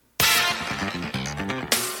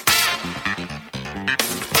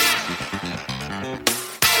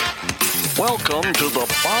Welcome to the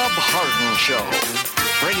Bob Harden Show,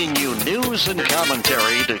 bringing you news and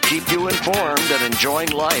commentary to keep you informed and enjoying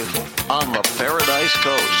life on the Paradise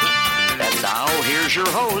Coast. And now, here's your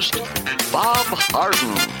host, Bob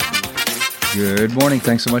Harden. Good morning.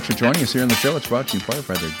 Thanks so much for joining us here on the show. It's brought to you by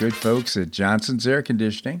the good folks at Johnson's Air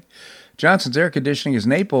Conditioning. Johnson's Air Conditioning is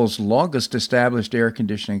Naples' longest established air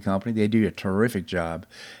conditioning company. They do a terrific job,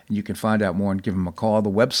 and you can find out more and give them a call.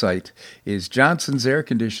 The website is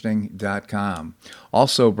johnsonsairconditioning.com.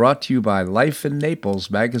 Also brought to you by Life in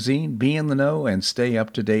Naples magazine. Be in the know and stay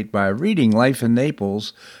up to date by reading Life in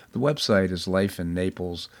Naples. The website is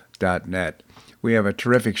lifeinnaples.net. We have a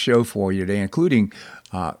terrific show for you today, including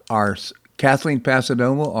our Kathleen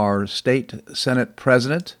Pasadomo, our state Senate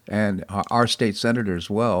president, and our state senator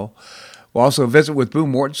as well. We'll also visit with Boo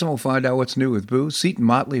Mortensen. We'll find out what's new with Boo. Seton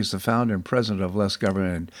Motley is the founder and president of Less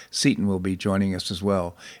Government, and Seton will be joining us as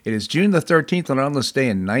well. It is June the 13th, and on this day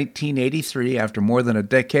in 1983, after more than a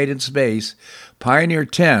decade in space, Pioneer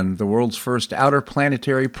 10, the world's first outer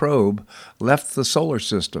planetary probe, left the solar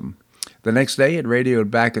system. The next day, it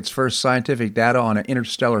radioed back its first scientific data on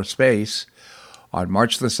interstellar space. On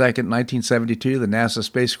March the 2nd, 1972, the NASA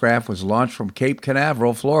spacecraft was launched from Cape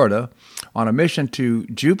Canaveral, Florida, on a mission to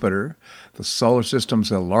Jupiter, the solar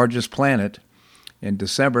system's largest planet. In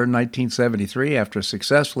December 1973, after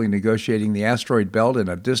successfully negotiating the asteroid belt in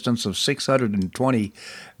a distance of 620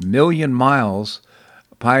 million miles,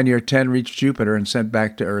 Pioneer 10 reached Jupiter and sent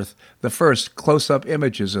back to Earth the first close-up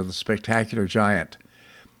images of the spectacular giant.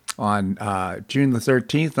 On June the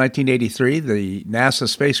 13th, 1983, the NASA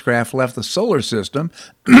spacecraft left the solar system.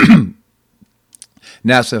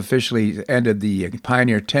 NASA officially ended the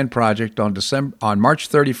Pioneer 10 project on March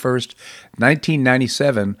 31st,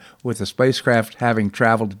 1997, with the spacecraft having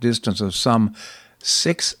traveled a distance of some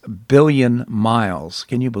 6 billion miles.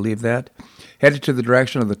 Can you believe that? Headed to the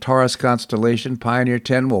direction of the Taurus constellation, Pioneer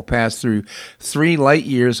 10 will pass through 3 light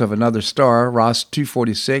years of another star, Ross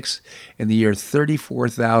 246, in the year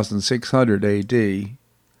 34,600 AD.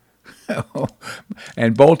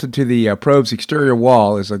 And bolted to the probe's exterior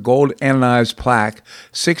wall is a gold anodized plaque,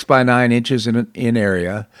 6 by 9 inches in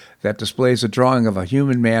area, that displays a drawing of a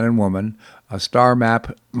human man and woman, a star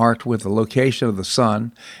map marked with the location of the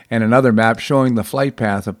sun, and another map showing the flight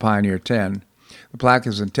path of Pioneer 10. The plaque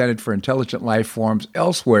is intended for intelligent life forms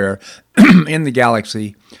elsewhere in the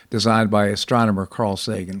galaxy, designed by astronomer Carl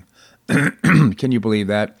Sagan. Can you believe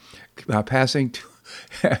that? Passing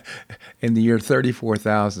in the year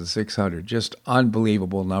 34,600. Just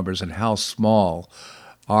unbelievable numbers, and how small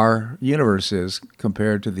our universe is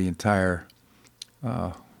compared to the entire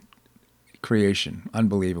creation.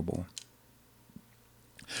 Unbelievable.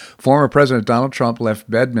 Former President Donald Trump left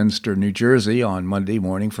Bedminster, New Jersey on Monday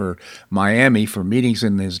morning for Miami for meetings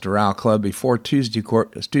in his Doral Club before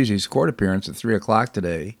Tuesday's court appearance at 3 o'clock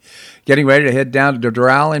today. Getting ready to head down to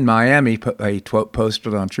Doral in Miami, he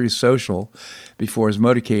posted on Truth Social before his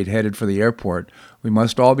motorcade headed for the airport. We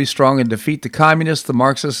must all be strong and defeat the communists, the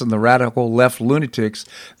Marxists, and the radical left lunatics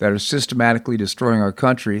that are systematically destroying our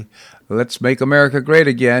country. Let's make America great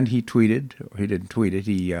again, he tweeted. He didn't tweet it,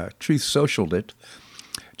 he Truth Socialed it.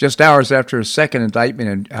 Just hours after his second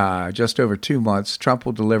indictment in just over 2 months, Trump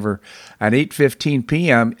will deliver an 8:15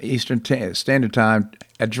 p.m. Eastern Standard Time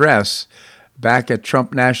address back at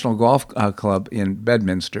Trump National Golf Club in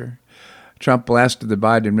Bedminster. Trump blasted the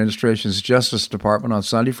Biden administration's Justice Department on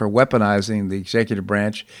Sunday for weaponizing the executive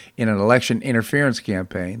branch in an election interference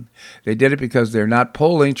campaign. They did it because they're not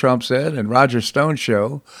polling, Trump said, and Roger Stone's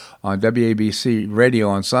show on WABC radio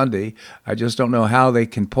on Sunday. I just don't know how they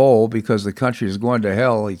can poll because the country is going to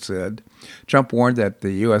hell, he said. Trump warned that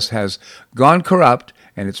the U.S. has gone corrupt,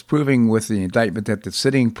 and it's proving with the indictment that the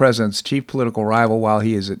sitting president's chief political rival, while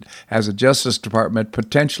he has a Justice Department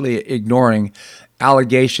potentially ignoring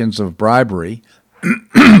allegations of bribery.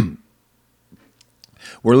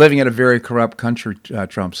 We're living in a very corrupt country,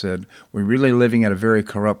 Trump said. We're really living in a very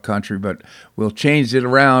corrupt country, but we'll change it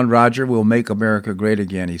around, Roger. We'll make America great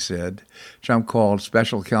again, he said. Trump called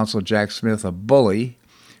special counsel Jack Smith a bully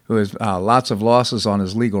who has lots of losses on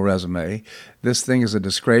his legal resume. This thing is a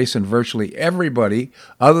disgrace, and virtually everybody,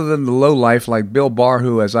 other than the lowlife like Bill Barr,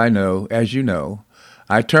 who, as you know,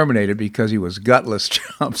 I terminated because he was gutless,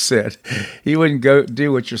 Trump said. He wouldn't go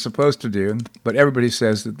do what you're supposed to do, but everybody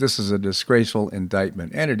says that this is a disgraceful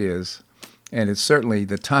indictment, and it is. And it's certainly,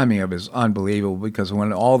 the timing of it is unbelievable, because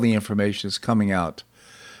when all the information is coming out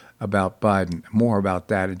about Biden, more about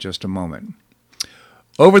that in just a moment.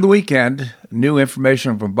 Over the weekend, new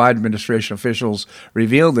information from Biden administration officials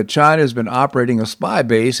revealed that China has been operating a spy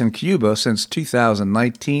base in Cuba since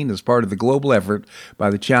 2019 as part of the global effort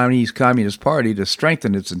by the Chinese Communist Party to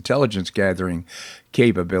strengthen its intelligence gathering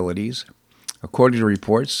capabilities. According to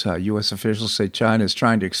reports, U.S. officials say China is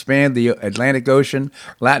trying to expand the Atlantic Ocean,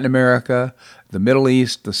 Latin America, the Middle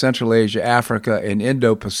East, the Central Asia, Africa, and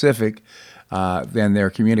Indo-Pacific than their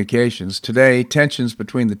communications. Today, tensions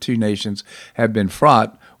between the two nations have been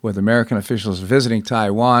fraught, with American officials visiting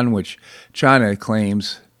Taiwan, which China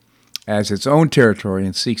claims as its own territory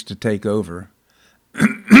and seeks to take over.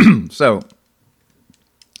 So,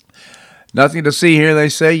 nothing to see here, they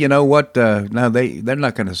say. You know what? No, they're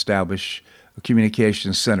not going to establish a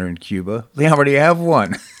communications center in Cuba. They already have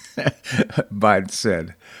one, Biden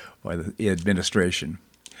said, or the administration.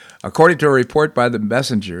 According to a report by The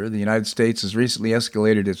Messenger, the United States has recently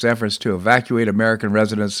escalated its efforts to evacuate American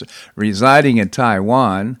residents residing in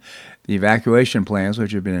Taiwan. The evacuation plans,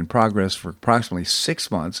 which have been in progress for approximately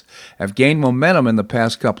 6 months, have gained momentum in the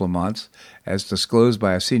past couple of months, as disclosed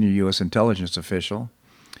by a senior U.S. intelligence official.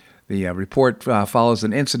 The report follows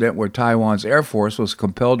an incident where Taiwan's Air Force was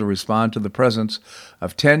compelled to respond to the presence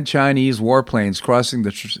of 10 Chinese warplanes crossing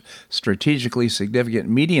the strategically significant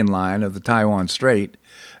median line of the Taiwan Strait.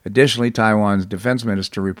 Additionally, Taiwan's defense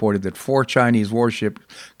minister reported that 4 Chinese warships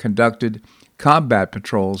conducted combat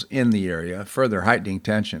patrols in the area, further heightening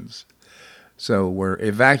tensions. So we're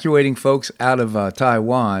evacuating folks out of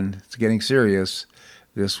Taiwan. It's getting serious.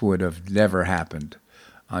 This would have never happened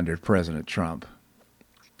under President Trump.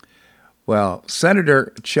 Well,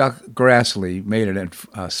 Senator Chuck Grassley made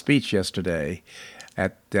a speech yesterday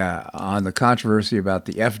on the controversy about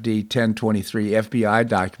the FD 1023 FBI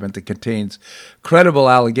document that contains credible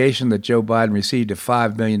allegation that Joe Biden received a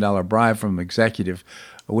 $5 million bribe from an executive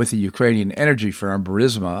with the Ukrainian energy firm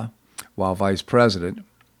Burisma while vice president.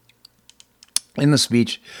 In the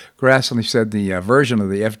speech, Grassley said the version of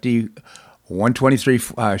the FD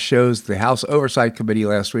 123 shows the House Oversight Committee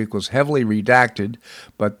last week was heavily redacted,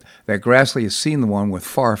 but that Grassley has seen the one with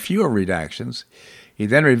far fewer redactions. He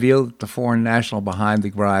then revealed that the foreign national behind the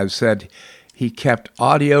bribe said he kept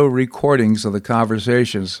audio recordings of the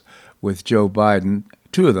conversations with Joe Biden,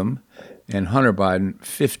 2 of them, and Hunter Biden,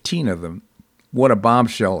 15 of them. What a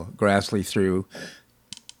bombshell Grassley threw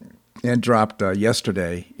and dropped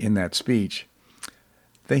yesterday in that speech.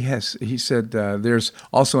 He said there's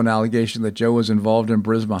also an allegation that Joe was involved in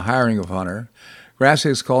Burisma hiring of Hunter.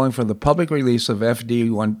 Grassley is calling for the public release of FD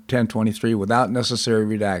 1023 without necessary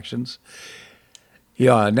redactions.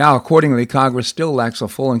 Now, accordingly, Congress still lacks a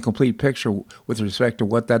full and complete picture with respect to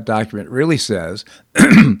what that document really says.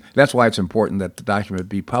 That's why it's important that the document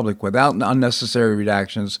be public without unnecessary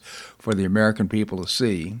redactions for the American people to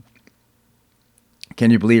see. Can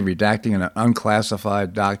you believe redacting an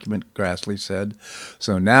unclassified document, Grassley said.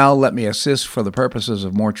 So now let me assist for the purposes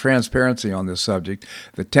of more transparency on this subject.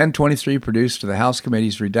 The 1023 produced to the House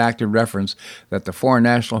committee's redacted reference that the foreign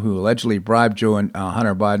national who allegedly bribed Joe and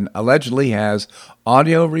Hunter Biden allegedly has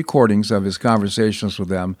audio recordings of his conversations with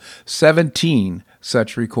them, 17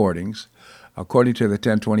 such recordings. According to the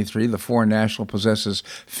 1023, the foreign national possesses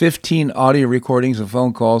 15 audio recordings of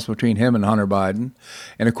phone calls between him and Hunter Biden.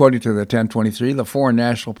 And according to the 1023, the foreign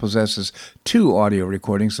national possesses 2 audio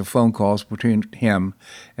recordings of phone calls between him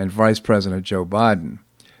and Vice President Joe Biden.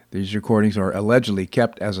 These recordings are allegedly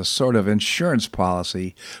kept as a sort of insurance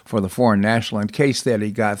policy for the foreign national in case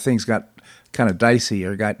that things got kind of dicey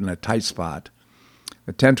or got in a tight spot.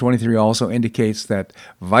 The 1023 also indicates that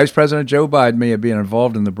Vice President Joe Biden may have been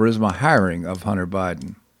involved in the Burisma hiring of Hunter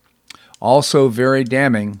Biden. Also very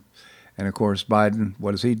damning, and of course Biden,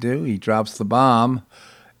 what does he do? He drops the bomb,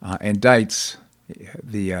 indicts,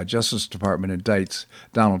 the Justice Department indicts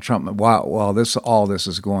Donald Trump while all this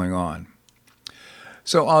is going on.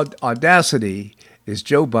 So audacity is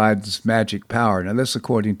Joe Biden's magic power. Now this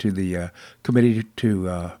according to the Committee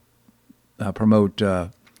to Promote...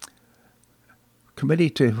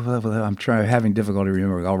 having difficulty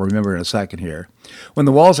remembering. I'll remember in a second here. When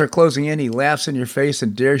the walls are closing in, he laughs in your face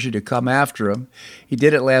and dares you to come after him. He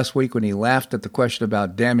did it last week when he laughed at the question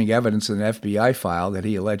about damning evidence in an FBI file that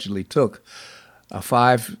he allegedly took a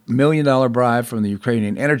 $5 million bribe from the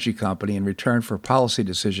Ukrainian energy company in return for a policy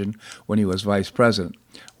decision when he was vice president.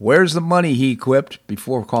 Where's the money, he quipped,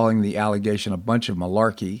 before calling the allegation a bunch of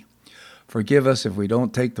malarkey. Forgive us if we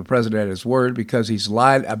don't take the president at his word because he's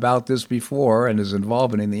lied about this before and his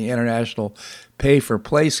involvement in the international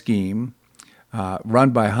pay-for-play scheme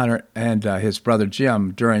run by Hunter and his brother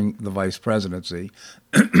Jim during the vice presidency.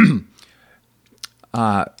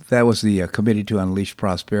 That was the Committee to Unleash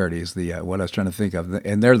Prosperity is what I was trying to think of,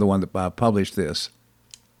 and they're the one that published this.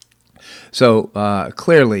 So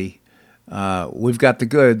clearly, we've got the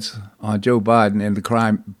goods on Joe Biden and the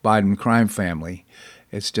Biden crime family.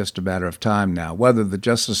 It's just a matter of time now. Whether the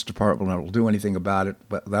Justice Department will do anything about it,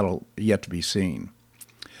 but that'll yet to be seen.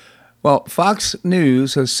 Well, Fox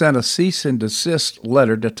News has sent a cease and desist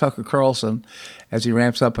letter to Tucker Carlson as he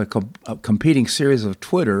ramps up a competing series of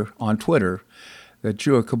on Twitter that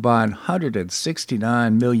drew a combined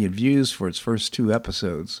 169 million views for its first 2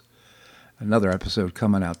 episodes. Another episode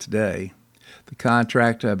coming out today. The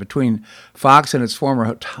contract between Fox and its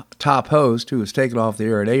former top host, who was taken off the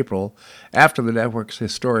air in April after the network's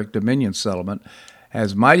historic Dominion settlement,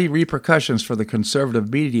 has mighty repercussions for the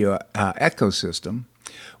conservative media ecosystem.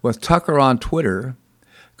 With Tucker on Twitter,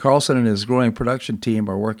 Carlson and his growing production team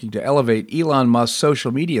are working to elevate Elon Musk's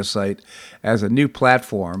social media site as a new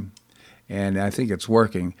platform, and I think it's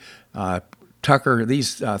working. Tucker,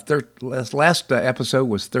 last episode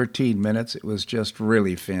was 13 minutes. It was just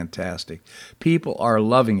really fantastic. People are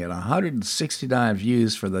loving it. 169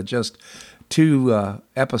 views for the just 2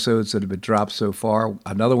 episodes that have been dropped so far.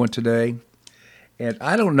 Another one today. And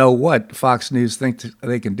I don't know what Fox News think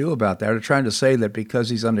they can do about that. They're trying to say that because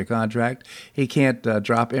he's under contract, he can't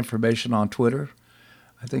drop information on Twitter.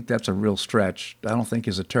 I think that's a real stretch. I don't think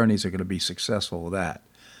his attorneys are going to be successful with that.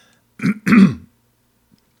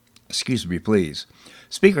 Excuse me, please.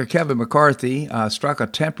 Speaker Kevin McCarthy struck a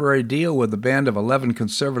temporary deal with a band of 11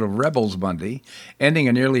 conservative rebels Monday, ending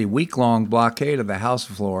a nearly week-long blockade of the House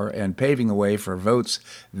floor and paving the way for votes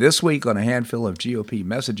this week on a handful of GOP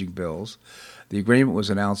messaging bills. The agreement was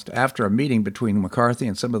announced after a meeting between McCarthy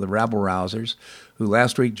and some of the rabble-rousers who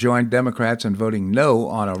last week joined Democrats in voting no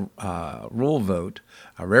on a rule vote,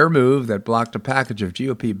 a rare move that blocked a package of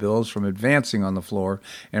GOP bills from advancing on the floor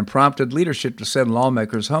and prompted leadership to send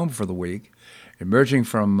lawmakers home for the week. Emerging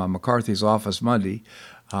from McCarthy's office Monday,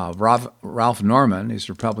 Ralph Norman, he's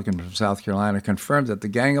a Republican from South Carolina, confirmed that the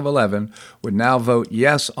Gang of 11 would now vote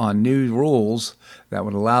yes on new rules that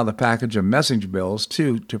would allow the package of message bills,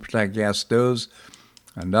 2 to protect gas stoves,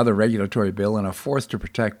 another regulatory bill, and a 4th to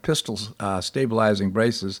protect pistol stabilizing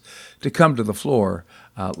braces to come to the floor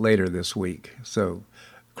later this week. So,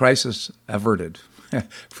 crisis averted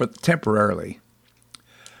temporarily.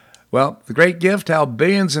 Well, the great gift, how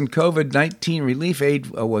billions in COVID-19 relief aid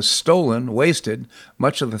was stolen, wasted.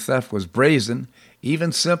 Much of the theft was brazen,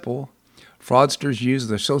 even simple. Fraudsters used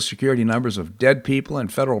the Social Security numbers of dead people and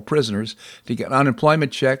federal prisoners to get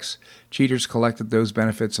unemployment checks. Cheaters collected those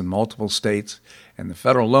benefits in multiple states, and the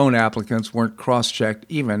federal loan applicants weren't cross-checked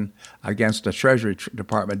even against a Treasury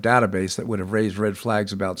Department database that would have raised red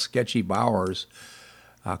flags about sketchy borrowers.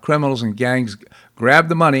 Criminals and gangs grabbed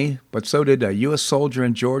the money, but so did a U.S. soldier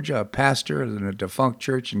in Georgia, a pastor in a defunct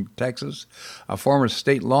church in Texas, a former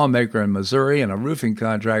state lawmaker in Missouri, and a roofing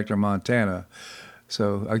contractor in Montana.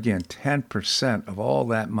 So, again, 10% of all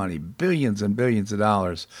that money, billions and billions of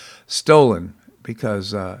dollars, stolen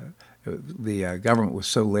because the government was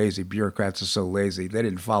so lazy, bureaucrats are so lazy, they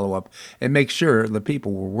didn't follow up and make sure the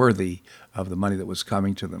people were worthy of the money that was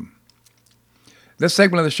coming to them. This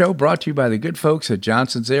segment of the show brought to you by the good folks at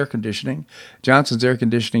Johnson's Air Conditioning. Johnson's Air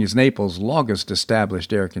Conditioning is Naples' longest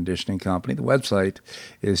established air conditioning company. The website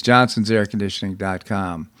is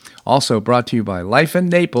johnsonsairconditioning.com. Also brought to you by Life in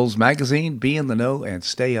Naples magazine. Be in the know and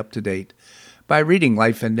stay up to date by reading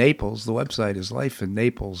Life in Naples. The website is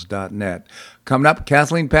lifeinnaples.net. Coming up,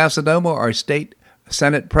 Kathleen Pasadomo, our state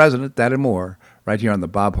Senate president, that and more, right here on The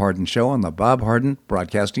Bob Harden Show on the Bob Harden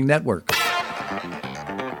Broadcasting Network.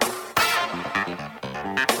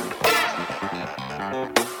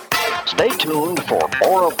 Stay tuned for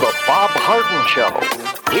more of The Bob Harden Show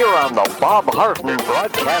here on the Bob Harden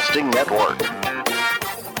Broadcasting Network.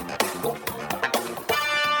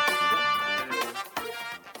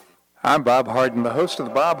 I'm Bob Harden, the host of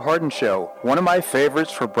The Bob Harden Show. One of my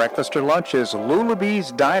favorites for breakfast or lunch is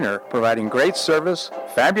Lulabee's Diner, providing great service,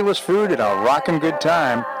 fabulous food, and a rockin' good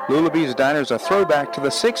time. Lulabee's Diner is a throwback to the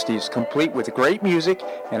 60s, complete with great music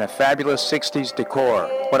and a fabulous 60s decor.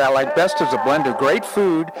 What I like best is a blend of great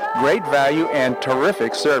food, great value, and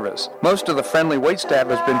terrific service. Most of the friendly waitstaff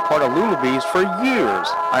has been part of Lulabee's for years.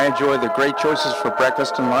 I enjoy the great choices for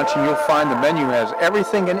breakfast and lunch, and you'll find the menu has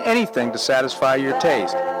everything and anything to satisfy your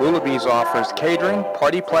taste. Lulabee's offers catering,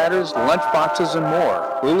 party platters, lunch boxes, and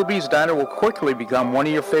more. Lulabee's Diner will quickly become one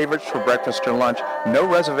of your favorites for breakfast or lunch. No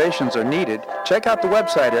reservations are needed. Check out the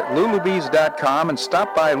website at lulabees.com and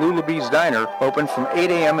stop by Lulabee's Diner, open from 8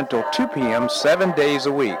 a.m. until 2 p.m. 7 days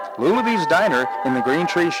a week. Lulabee's Diner in the Green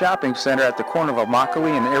Tree Shopping Center at the corner of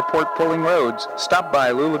Immokalee and Airport Pulling Roads. Stop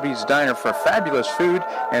by Lulabee's Diner for fabulous food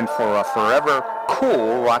and for a forever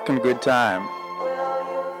cool rockin' good time.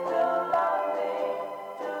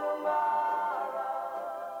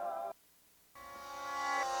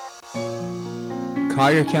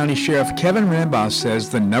 Collier County Sheriff Kevin Rambaugh says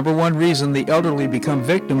the number one reason the elderly become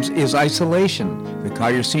victims is isolation. The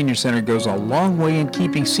Collier Senior Center goes a long way in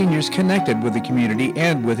keeping seniors connected with the community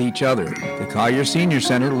and with each other. The Collier Senior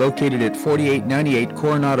Center, located at 4898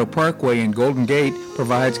 Coronado Parkway in Golden Gate,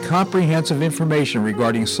 provides comprehensive information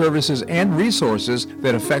regarding services and resources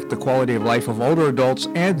that affect the quality of life of older adults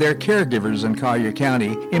and their caregivers in Collier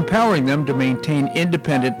County, empowering them to maintain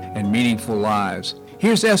independent and meaningful lives.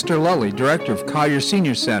 Here's Esther Lully, Director of Collier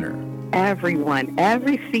Senior Center. Everyone,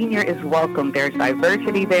 every senior is welcome. There's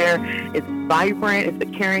diversity there. It's vibrant. It's a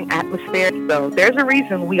caring atmosphere. So there's a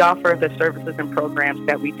reason we offer the services and programs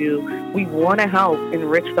that we do. We want to help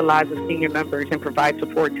enrich the lives of senior members and provide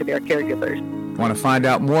support to their caregivers. Want to find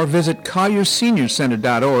out more? Visit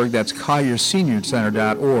CollierSeniorCenter.org. That's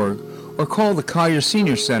CollierSeniorCenter.org. Or call the Collier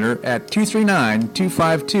Senior Center at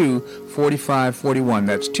 239-252-4541.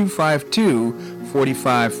 That's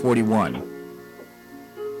 252-4541.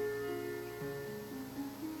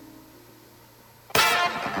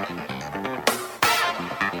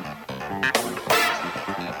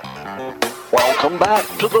 Welcome back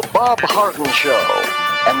to the Bob Harden Show.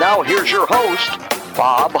 And now here's your host,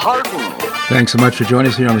 Bob Harden. Thanks so much for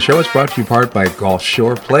joining us here on the show. It's brought to you in part by Gulf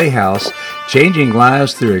Shore Playhouse, changing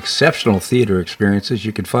lives through exceptional theater experiences.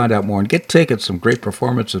 You can find out more and get tickets. Some great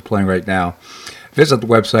performances playing right now. Visit the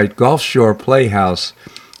website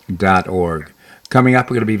gulfshoreplayhouse.org. Coming up,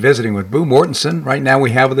 we're going to be visiting with Boo Mortensen. Right now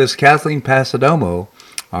we have with us Kathleen Pasadomo,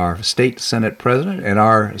 our state Senate president, and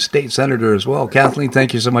our state senator as well. Kathleen,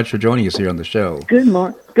 thank you so much for joining us here on the show. Good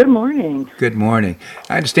morning. Good morning.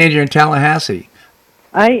 I understand you're in Tallahassee.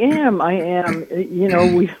 I am. You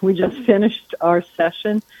know, we just finished our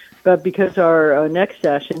session, but because our next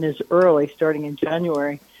session is early, starting in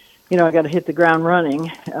January, you know, I got to hit the ground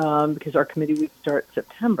running because our committee week starts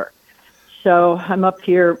September. So I'm up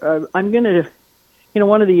here. I'm going to, you know,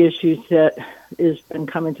 one of the issues that has been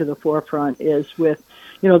coming to the forefront is with,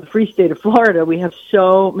 you know, the free state of Florida. We have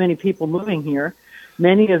so many people moving here.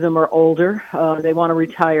 Many of them are older. They want to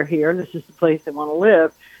retire here. This is the place they want to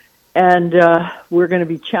live. And we're going to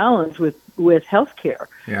be challenged with health care.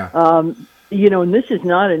 Yeah. You know, and this is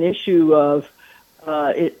not an issue of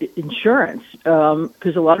insurance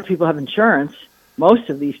because a lot of people have insurance. Most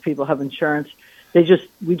of these people have insurance.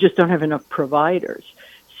 We just don't have enough providers.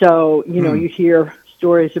 So, you know, you hear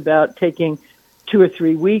stories about taking 2 or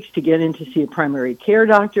 3 weeks to get in to see a primary care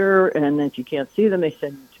doctor, and then if you can't see them, they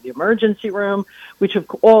send you to the emergency room, which of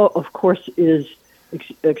course is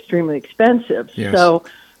extremely expensive. Yes. So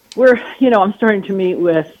I'm starting to meet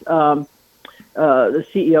with the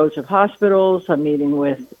CEOs of hospitals. I'm meeting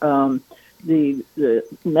with the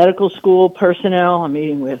medical school personnel. I'm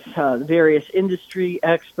meeting with various industry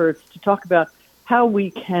experts to talk about how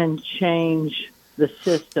we can change the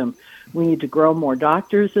system. We need to grow more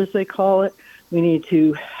doctors, as they call it. We need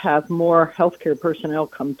to have more healthcare personnel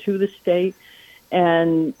come to the state.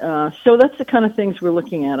 And so that's the kind of things we're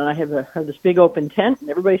looking at. And I have this big open tent, and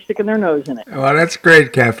everybody's sticking their nose in it. Well, that's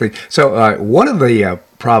great, Kathleen. So one of the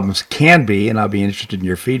problems can be, and I'll be interested in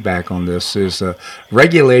your feedback on this, is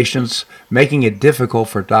regulations making it difficult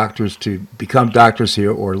for doctors to become doctors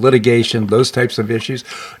here, or litigation, those types of issues.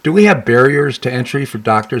 Do we have barriers to entry for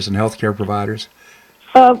doctors and healthcare providers?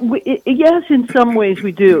 Yes, in some ways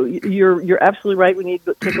we do. You're absolutely right. We need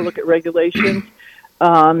to take a look at regulations.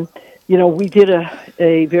 You know, we did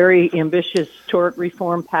a very ambitious tort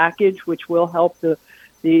reform package, which will help the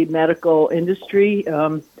medical industry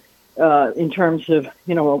in terms of,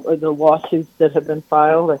 you know, the lawsuits that have been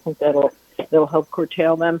filed. I think that'll help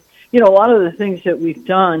curtail them. You know, a lot of the things that we've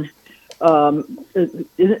done,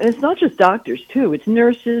 it's not just doctors too. It's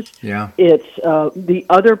nurses. Yeah. It's the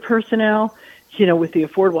other personnel. You know, with the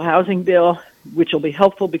affordable housing bill, which will be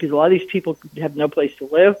helpful because a lot of these people have no place to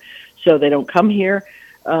live, so they don't come here.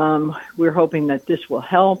 We're hoping that this will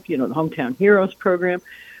help, you know, the Hometown Heroes program.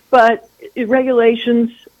 But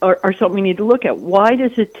regulations are something we need to look at. Why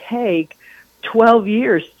does it take 12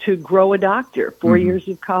 years to grow a doctor? 4 years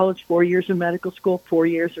of college, 4 years of medical school, 4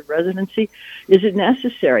 years of residency. Is it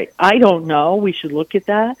necessary? I don't know. We should look at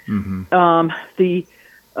that. The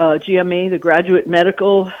GME, the Graduate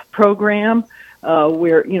Medical Program,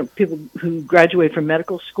 where, you know, people who graduate from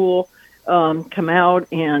medical school come out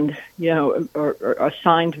and, you know, are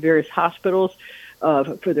assigned to various hospitals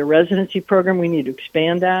for their residency program. We need to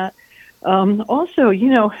expand that. Also,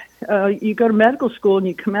 you know, you go to medical school and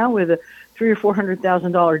you come out with a $300,000 or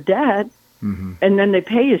 $400,000 debt, and then they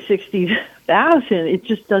pay you $60,000. It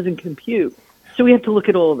just doesn't compute. So we have to look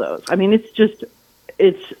at all of those. I mean,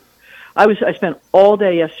 I spent all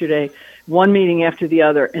day yesterday, one meeting after the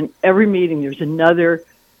other, and every meeting there's another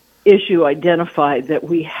issue identified that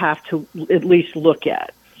we have to at least look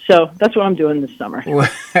at. So that's what I'm doing this summer. Well,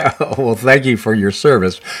 thank you for your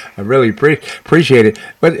service. I really appreciate it.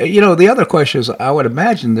 But, the other question is, I would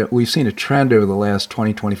imagine that we've seen a trend over the last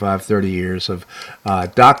 20, 25, 30 years of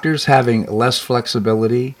doctors having less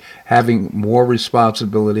flexibility, having more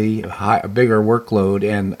responsibility, a bigger workload,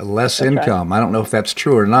 and less That's income. right. I don't know if that's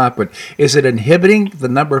true or not, but is it inhibiting the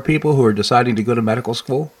number of people who are deciding to go to medical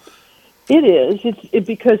school? It is.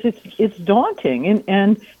 Because it's daunting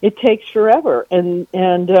and it takes forever. And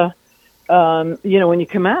when you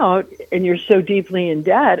come out and you're so deeply in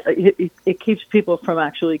debt, it keeps people from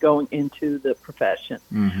actually going into the profession.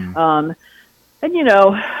 Mm-hmm.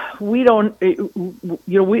 We don't.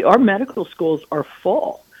 Our medical schools are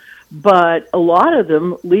full, but a lot of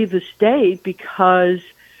them leave the state because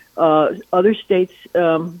other states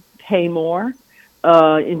pay more.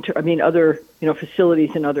 Other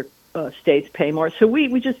facilities in other states pay more. So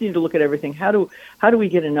we just need to look at everything. How do we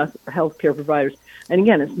get enough healthcare providers? And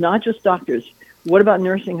again, it's not just doctors. What about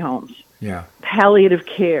nursing homes? Yeah. Palliative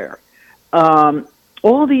care.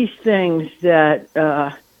 All these things that,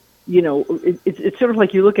 it's sort of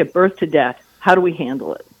like you look at birth to death. How do we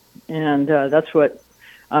handle it? And that's what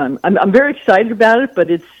I'm very excited about it, but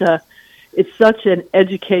it's such an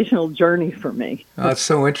educational journey for me. Oh, that's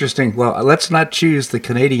so interesting. Well, let's not choose the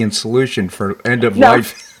Canadian solution for end of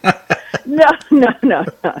life. No.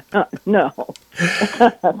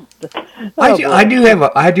 I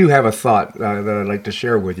do have a thought that I'd like to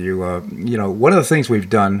share with you. One of the things we've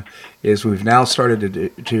done is we've now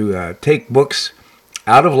started to take books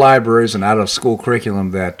out of libraries and out of school curriculum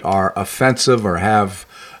that are offensive or have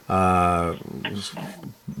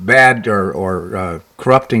bad or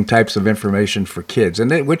corrupting types of information for kids,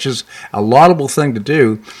 which is a laudable thing to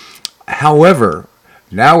do. However,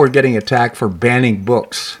 now we're getting attacked for banning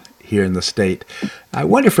books here in the state. I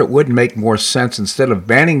wonder if it wouldn't make more sense, instead of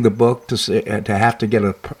banning the book, to have to get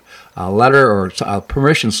a letter or a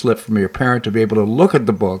permission slip from your parent to be able to look at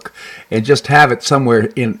the book and just have it somewhere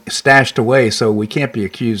stashed away, so we can't be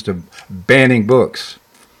accused of banning books.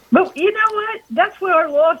 But you know what? That's what our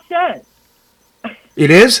law says.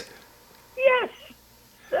 It is? Yes.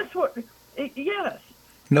 That's what. Yes.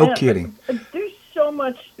 No kidding. There's so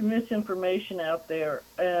much misinformation out there,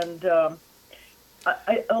 and a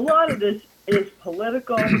lot of this is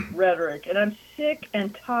political rhetoric, and I'm sick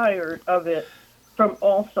and tired of it from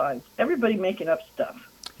all sides. Everybody making up stuff.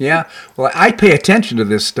 Yeah. Well, I pay attention to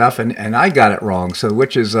this stuff, and I got it wrong. So,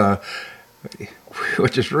 which is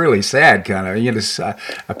really sad, kind of.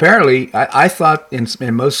 Apparently, I thought in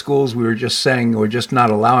most schools we were just saying we're just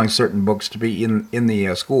not allowing certain books to be in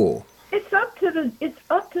the school. It's up to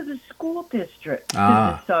the school district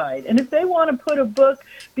to decide, and if they want to put a book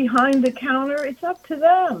behind the counter, it's up to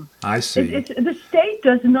them. I see. The state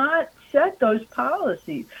does not set those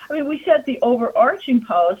policies. I mean, we set the overarching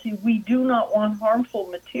policy. We do not want harmful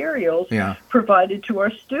materials provided to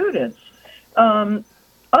our students. Other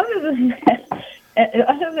than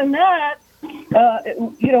that,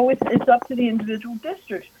 it's up to the individual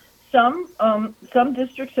districts. Some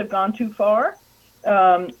districts have gone too far.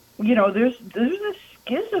 There's a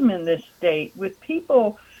schism in this state with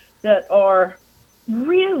people that are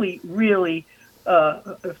really, really,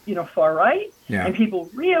 far right, and people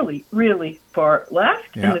really, really far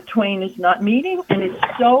left, and the twain is not meeting, and it's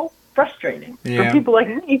so frustrating for people like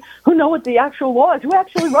me who know what the actual law is, who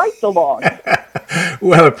actually write the laws.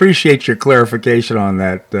 Well, appreciate your clarification on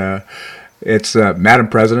that. It's Madam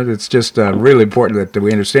President. It's just really important that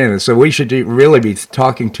we understand this. So we should really be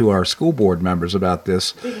talking to our school board members about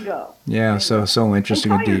this. Bingo. Yeah. Bingo. So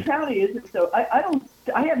interesting and indeed. Collier County isn't so.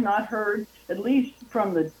 I have not heard, at least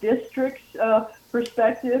from the district's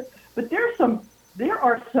perspective, but there are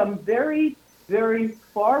some very, very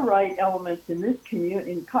far right elements in this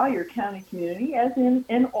community, in Collier County community, as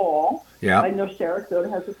in all. Yeah. I know Sarasota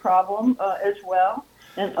has a problem as well,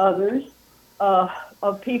 and others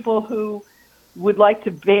of people who would like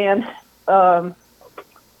to ban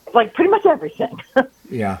pretty much everything.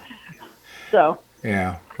 Yeah. So.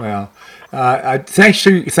 Yeah. Well,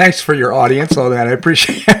 thanks for your audience. All that I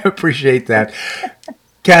appreciate that.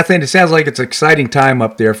 Kathleen, it sounds like it's an exciting time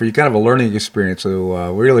up there for you, kind of a learning experience.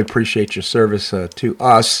 So we really appreciate your service to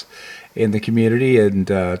us in the community and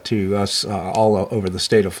to us all over the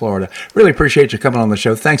state of Florida. Really appreciate you coming on the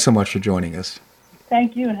show. Thanks so much for joining us.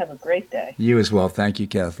 Thank you, and have a great day. You as well. Thank you,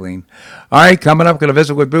 Kathleen. All right, coming up, going to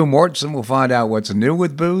visit with Boo Mortensen. We'll find out what's new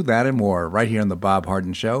with Boo, that and more, right here on The Bob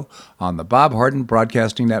Harden Show on the Bob Harden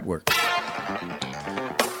Broadcasting Network.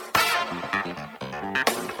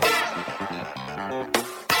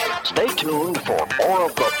 Stay tuned for more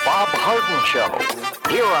of The Bob Harden Show.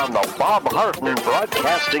 here on the Bob Harden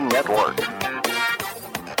Broadcasting Network.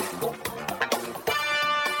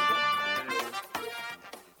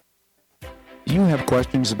 Do you have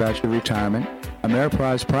questions about your retirement?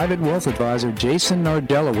 Ameriprise Private Wealth Advisor Jason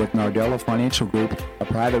Nardella with Nardella Financial Group, a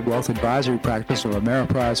private wealth advisory practice of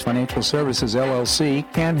Ameriprise Financial Services,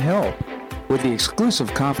 LLC, can help. With the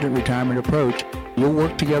exclusive Confident Retirement approach, you'll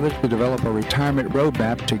work together to develop a retirement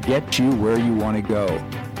roadmap to get you where you want to go.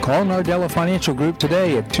 Call Nardella Financial Group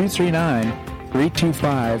today at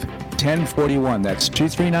 239-325-1041. That's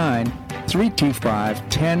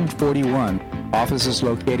 239-325-1041. Office is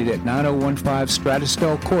located at 9015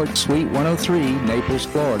 Stratosdale Court, Suite 103, Naples,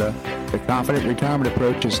 Florida. The Confident Retirement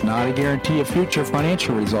approach is not a guarantee of future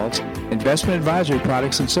financial results. Investment advisory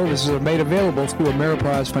products and services are made available through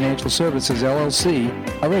Ameriprise Financial Services, LLC,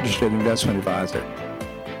 a registered investment advisor.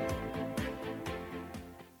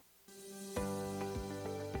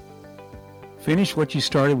 Finish what you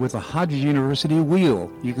started with a Hodges University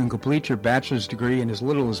Wheel. You can complete your bachelor's degree in as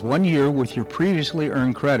little as 1 year with your previously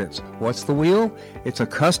earned credits. What's the Wheel? It's a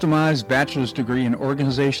customized bachelor's degree in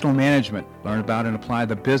organizational management. Learn about and apply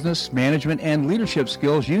the business, management, and leadership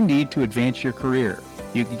skills you need to advance your career.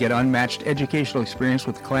 You can get unmatched educational experience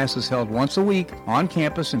with classes held once a week on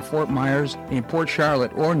campus in Fort Myers, in Port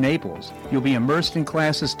Charlotte, or Naples. You'll be immersed in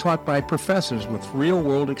classes taught by professors with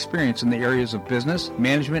real-world experience in the areas of business,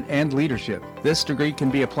 management, and leadership. This degree can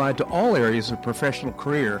be applied to all areas of professional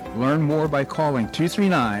career. Learn more by calling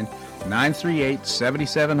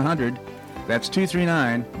 239-938-7700. That's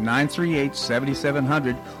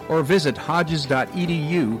 239-938-7700, or visit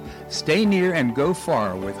hodges.edu. Stay near and go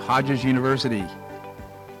far with Hodges University.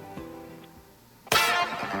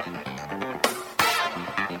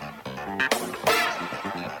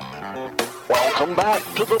 Welcome back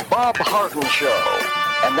to the Bob Harden Show.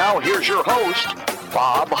 And now here's your host,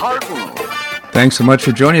 Bob Harden. Thanks so much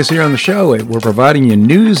for joining us here on the show. We're providing you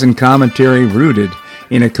news and commentary rooted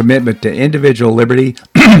in a commitment to individual liberty,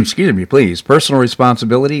 personal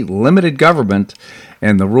responsibility, limited government,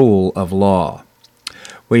 and the rule of law.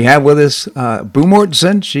 We have with us Boo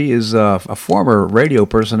Mortensen. She is a former radio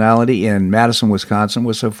personality in Madison, Wisconsin.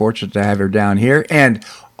 We're so fortunate to have her down here and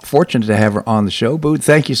fortunate to have her on the show. Boo,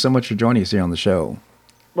 thank you so much for joining us here on the show.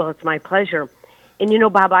 Well, it's my pleasure. And,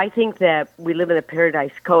 Bob, I think that we live in the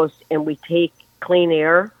Paradise Coast and we take clean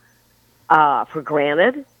air for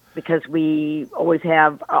granted because we always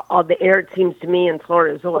have all the air, it seems to me, in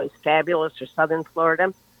Florida is always fabulous, or southern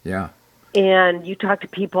Florida. Yeah. And you talk to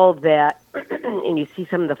people that, and you see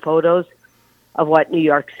some of the photos of what New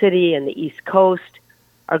York City and the East Coast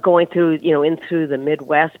are going through, in through the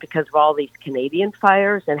Midwest because of all these Canadian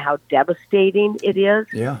fires and how devastating it is.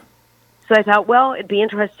 Yeah. So I thought, well, it'd be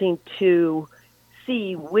interesting to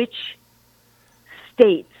see which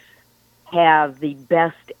states have the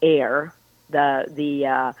best air,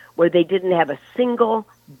 the where they didn't have a single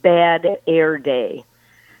bad air day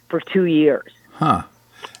for 2 years. Huh.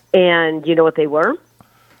 And you know what they were?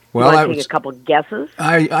 Well, I take a couple guesses.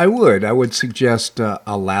 I would suggest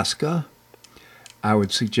Alaska. I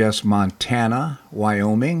would suggest Montana,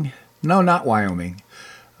 Wyoming. No, not Wyoming.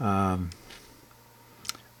 That's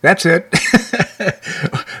it.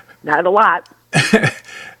 Not a lot.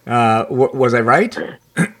 Was I right?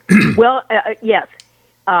 Well, yes.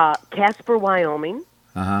 Casper, Wyoming.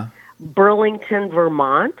 Uh-huh. Burlington,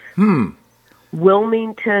 Vermont.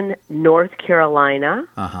 Wilmington, North Carolina.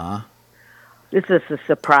 Uh-huh. This is a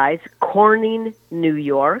surprise. Corning, New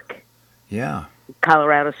York. Yeah.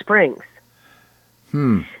 Colorado Springs.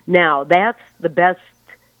 Now, that's the best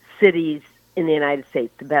cities in the United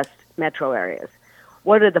States, the best metro areas.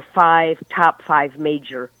 What are the top five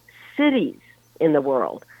major cities in the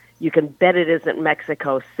world? You can bet it isn't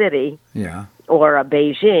Mexico City or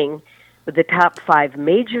Beijing, but the top five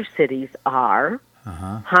major cities are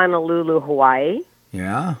Honolulu, Hawaii,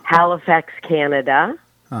 Halifax, Canada,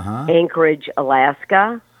 Anchorage,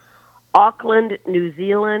 Alaska, Auckland, New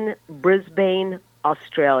Zealand, Brisbane,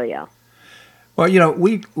 Australia. Well,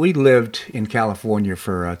 we lived in California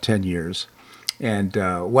for 10 years, and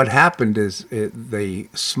what happened is the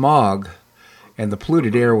smog and the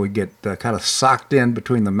polluted air would get kind of socked in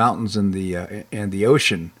between the mountains and the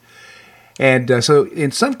ocean. And so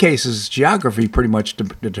in some cases, geography pretty much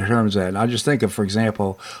determines that. And I just think of, for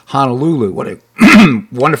example, Honolulu. What a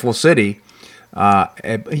wonderful city.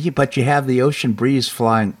 But you have the ocean breeze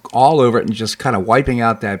flying all over it and just kind of wiping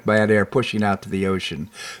out that bad air, pushing out to the ocean.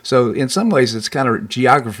 So in some ways, it's kind of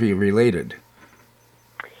geography related.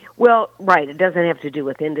 Well, right. It doesn't have to do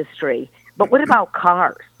with industry. But what about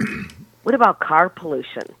cars? What about car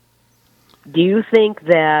pollution? Do you think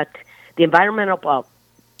that the environmental... Well,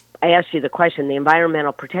 I asked you the question. The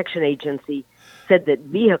Environmental Protection Agency said that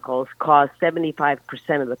vehicles cause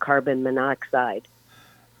 75% of the carbon monoxide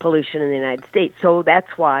pollution in the United States. So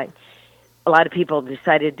that's why a lot of people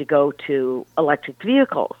decided to go to electric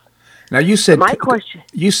vehicles. Now you said my question.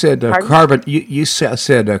 You said carbon. You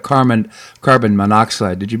said carbon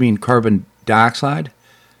monoxide. Did you mean carbon dioxide?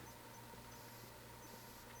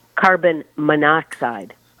 Carbon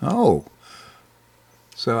monoxide. Oh,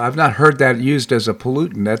 so I've not heard that used as a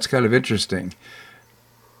pollutant. That's kind of interesting.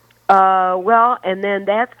 Well, and then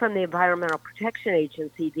that's from the Environmental Protection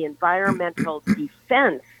Agency. The Environmental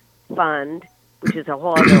Defense Fund, which is a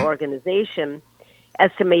whole other organization,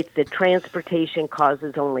 estimates that transportation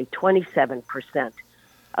causes only 27%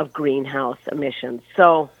 of greenhouse emissions.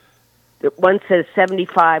 So one says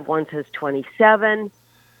 75, one says 27.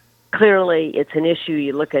 Clearly, it's an issue.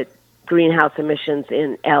 You look at greenhouse emissions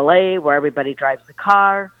in LA, where everybody drives a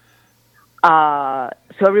car.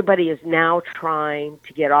 So everybody is now trying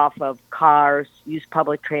to get off of cars, use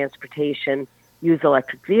public transportation, use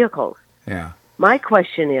electric vehicles. Yeah. My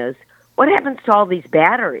question is, what happens to all these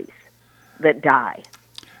batteries that die?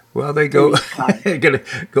 Well, they're going to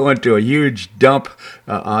go into a huge dump,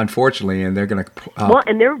 unfortunately, and they're going to... well,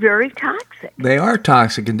 and they're very toxic. They are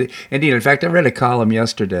toxic. Indeed. In fact, I read a column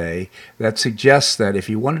yesterday that suggests that if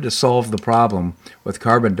you wanted to solve the problem with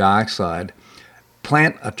carbon dioxide,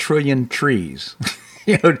 plant 1 trillion trees.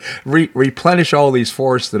 Replenish all these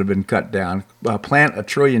forests that have been cut down, plant 1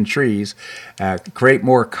 trillion trees, create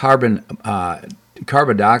more carbon...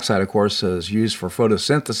 Carbon dioxide, of course, is used for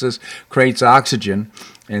photosynthesis, creates oxygen,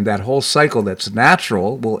 and that whole cycle that's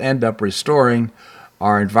natural will end up restoring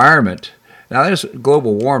our environment. Now, there's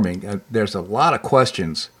global warming. There's a lot of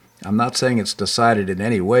questions. I'm not saying it's decided in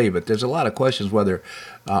any way, but there's a lot of questions whether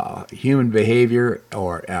human behavior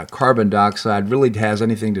or carbon dioxide really has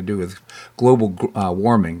anything to do with global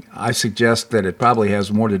warming. I suggest that it probably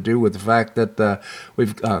has more to do with the fact that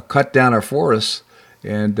we've cut down our forests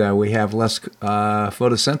and we have less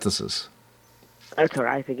photosynthesis. That's what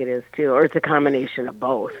I think it is, too. Or it's a combination of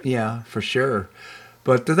both. Yeah, for sure.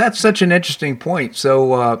 But that's such an interesting point.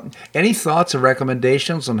 So any thoughts or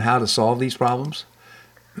recommendations on how to solve these problems?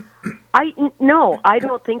 No, I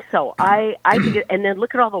don't think so. I think and then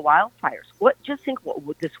look at all the wildfires. Just think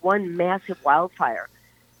what this one massive wildfire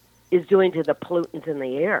is doing to the pollutants in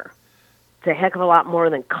the air. It's a heck of a lot more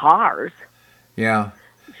than cars. Yeah.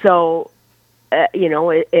 So... I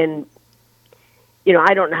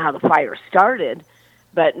don't know how the fire started,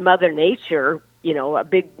 but Mother Nature, a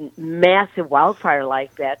big, massive wildfire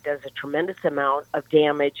like that does a tremendous amount of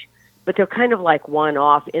damage, but they're kind of like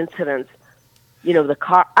one-off incidents. The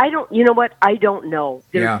car, I don't know.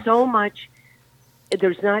 There's so much,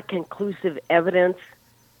 there's not conclusive evidence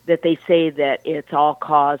that they say that it's all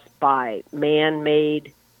caused by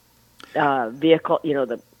man-made vehicle,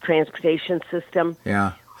 the transportation system.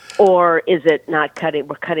 Yeah. Or is it not cutting?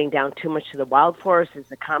 We're cutting down too much of the wild forest.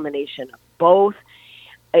 Is a combination of both?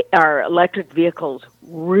 Are electric vehicles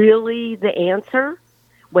really the answer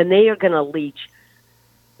when they are going to leach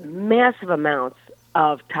massive amounts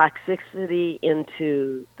of toxicity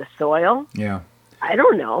into the soil? Yeah. I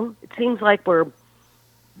don't know. It seems like we're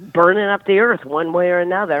burning up the earth one way or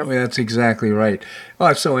another. Well, that's exactly right. Oh,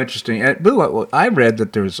 it's so interesting. And, Boo, I read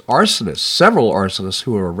that there's arsonists, several arsonists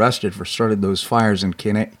who were arrested for starting those fires in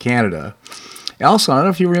Canada. Also, I don't know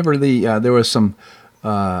if you remember there was some,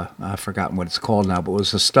 I've forgotten what it's called now, but it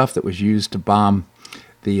was the stuff that was used to bomb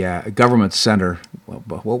the government center.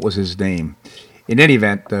 What was his name? In any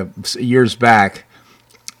event, years back,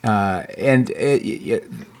 and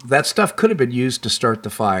that stuff could have been used to start the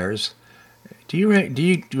fires. Do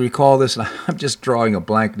you recall this? I'm just drawing a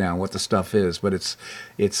blank now what the stuff is, but it's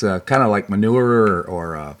kind of like manure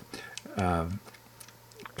or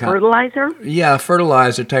fertilizer. Yeah,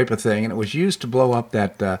 fertilizer type of thing, and it was used to blow up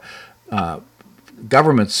that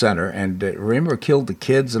government center, and remember, killed the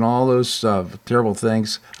kids and all those terrible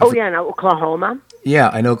things. Oh yeah, in Oklahoma.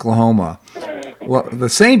 Yeah, in Oklahoma. Well, the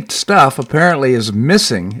same stuff apparently is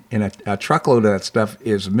missing, in a truckload of that stuff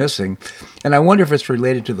is missing, and I wonder if it's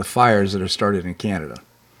related to the fires that are started in Canada.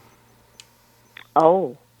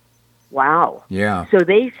 Oh, wow. Yeah. So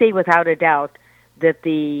they say without a doubt that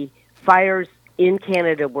the fires in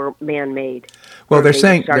Canada were man-made. Well, they're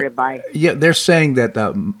saying they're saying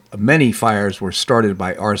that many fires were started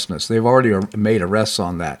by arsonists. They've already made arrests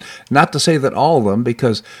on that. Not to say that all of them,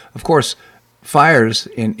 because of course fires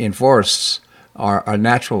in forests are a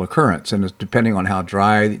natural occurrence, and depending on how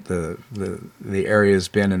dry the area has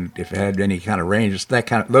been and if it had any kind of rain, just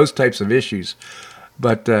those types of issues.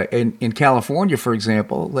 But in California, for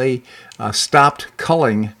example, they stopped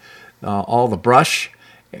culling all the brush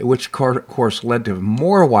which of course led to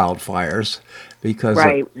more wildfires because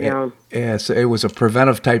it was a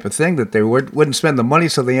preventive type of thing that they wouldn't spend the money,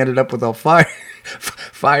 so they ended up with all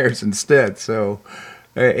fires instead. So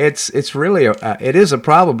it's really it is a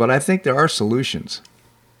problem, but I think there are solutions.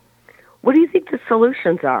 What do you think the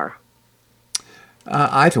solutions are?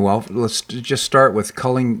 Let's just start with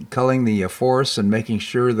culling the forests and making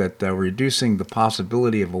sure that reducing the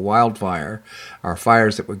possibility of a wildfire or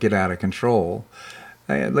fires that would get out of control.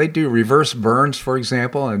 They do reverse burns, for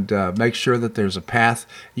example, and make sure that there's a path.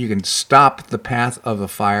 You can stop the path of the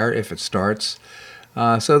fire if it starts.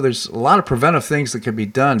 So there's a lot of preventive things that can be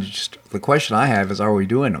done. Just the question I have is, are we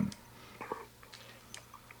doing them?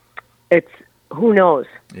 It's who knows.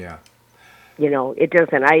 Yeah. It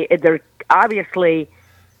doesn't. Obviously,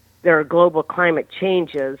 there are global climate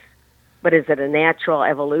changes, but is it a natural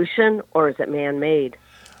evolution or is it man-made?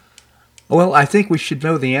 Well, I think we should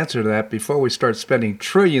know the answer to that before we start spending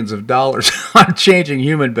trillions of dollars on changing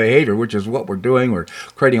human behavior, which is what we're doing. We're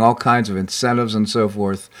creating all kinds of incentives and so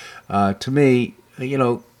forth. To me,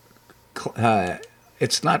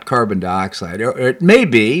 it's not carbon dioxide. Or it may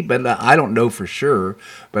be, but I don't know for sure.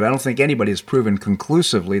 But I don't think anybody has proven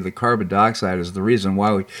conclusively that carbon dioxide is the reason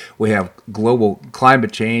why we have global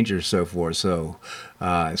climate change or so forth. So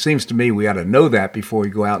it seems to me we ought to know that before we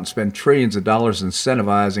go out and spend trillions of dollars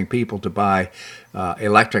incentivizing people to buy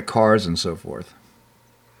electric cars and so forth.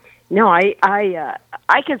 No, I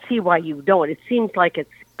can see why you don't. It seems like it's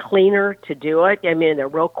cleaner to do it. I mean, they're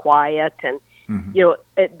real quiet, and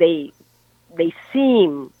they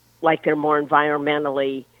seem like they're more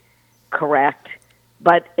environmentally correct,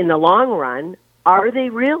 but in the long run, are they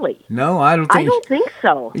really? No, I don't think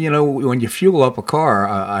so. When you fuel up a car,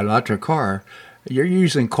 an electric car, you're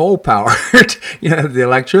using coal power. The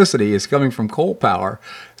electricity is coming from coal power.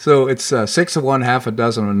 So it's 6 of one, half a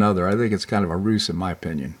dozen of another. I think it's kind of a ruse, in my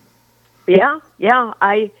opinion. Yeah.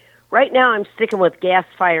 Right now, I'm sticking with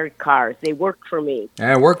gas-fired cars. They work for me.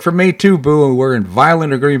 And it worked for me too, Boo, and we're in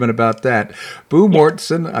violent agreement about that. Boo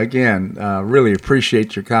Mortensen, again, really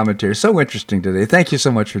appreciate your commentary. So interesting today. Thank you so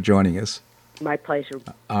much for joining us. My pleasure.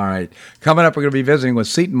 All right. Coming up, we're going to be visiting with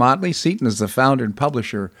Seton Motley. Seton is the founder and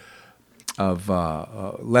publisher of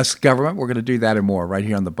Less Government. We're going to do that and more right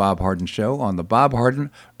here on The Bob Harden Show on the Bob Harden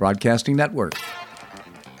Broadcasting Network.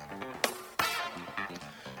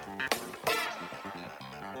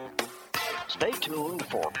 Stay tuned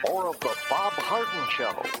for more of The Bob Harden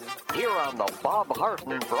Show here on the Bob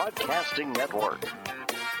Harden Broadcasting Network.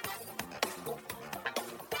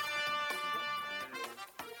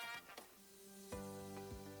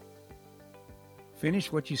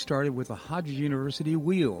 Finish what you started with a Hodges University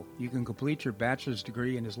Wheel. You can complete your bachelor's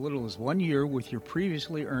degree in as little as 1 year with your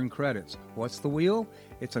previously earned credits. What's the Wheel?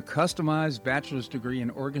 It's a customized bachelor's degree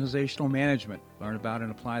in organizational management. Learn about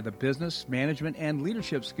and apply the business, management, and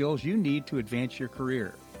leadership skills you need to advance your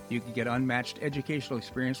career. You can get unmatched educational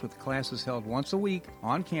experience with classes held once a week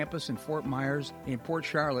on campus in Fort Myers, in Port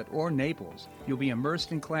Charlotte, or Naples. You'll be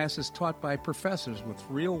immersed in classes taught by professors with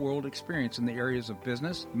real-world experience in the areas of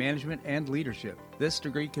business, management, and leadership. This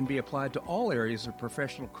degree can be applied to all areas of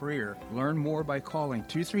professional career. Learn more by calling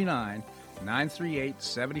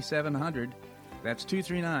 239-938-7700. That's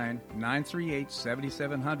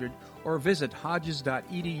 239-938-7700, or visit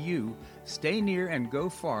hodges.edu. Stay near and go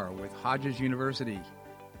far with Hodges University.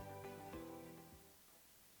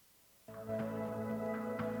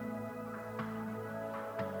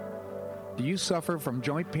 Do you suffer from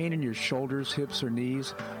joint pain in your shoulders, hips, or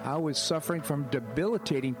knees? I was suffering from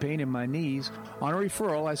debilitating pain in my knees. On a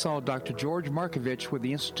referral, I saw Dr. George Markovich with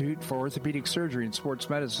the Institute for Orthopedic Surgery and Sports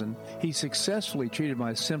Medicine. He successfully treated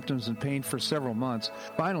my symptoms and pain for several months.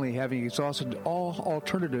 Finally, having exhausted all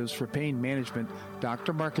alternatives for pain management,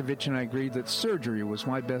 Dr. Markovich and I agreed that surgery was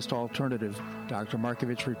my best alternative. Dr.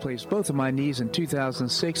 Markovich replaced both of my knees in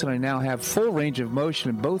 2006, and I now have full range of motion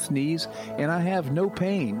in both knees, and I have no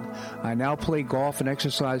pain. I now play golf and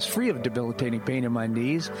exercise free of debilitating pain in my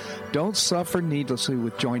knees. Don't suffer needlessly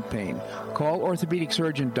with joint pain. Call orthopedic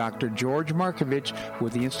surgeon Dr. George Markovich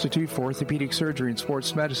with the Institute for Orthopedic Surgery and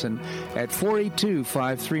Sports Medicine at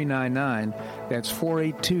 482-5399. That's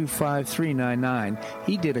 482-5399.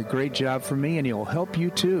 He did a great job for me, and he'll help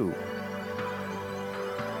you too.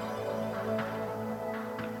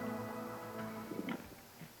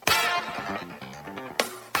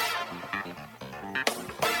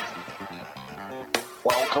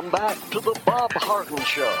 Welcome back to the Bob Harden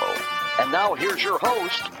Show. And now here's your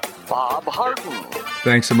host, Bob Harden.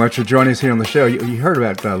 Thanks so much for joining us here on the show. You heard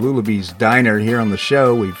about Lulabee's Diner here on the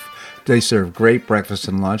show. They serve great breakfast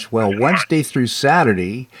and lunch. Well, Wednesday through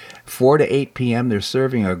Saturday, 4 to 8 p.m., they're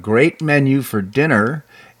serving a great menu for dinner.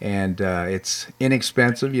 And it's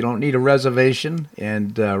inexpensive. You don't need a reservation,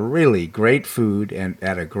 and really great food and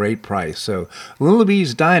at a great price. So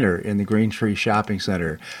Lullaby's Diner in the Green Tree Shopping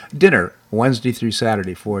Center. Dinner Wednesday through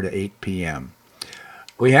Saturday, 4 to 8 p.m.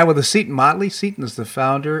 We have with us Seton Motley. Seton is the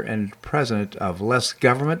founder and president of Less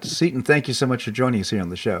Government. Seton, thank you so much for joining us here on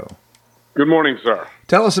the show. Good morning, sir.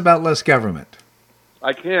 Tell us about Less Government.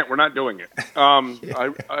 I can't. We're not doing it.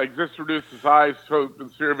 I exist to reduce the size, scope, and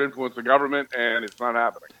sphere of influence of government, and it's not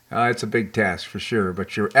happening. It's a big task for sure,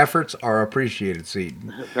 but your efforts are appreciated,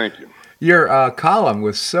 Seton. Thank you. Your column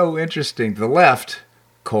was so interesting. The left,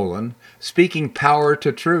 speaking power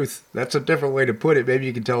to truth. That's a different way to put it. Maybe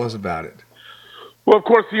you can tell us about it. Well, of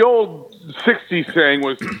course, the old 60s saying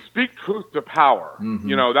was speak truth to power. Mm-hmm.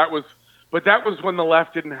 You know, that was when the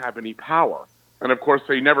left didn't have any power. And, of course,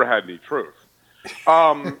 they never had any truth.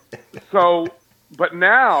 But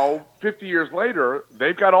now, 50 years later,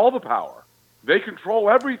 they've got all the power. They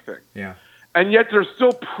control everything. Yeah. And yet they're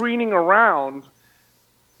still preening around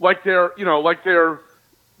like they're the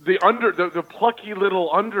plucky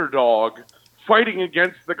little underdog fighting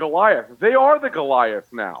against the Goliath. They are the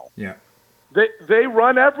Goliath now. Yeah. They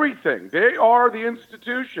run everything. They are the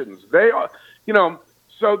institutions. They are,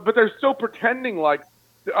 but they're still pretending like,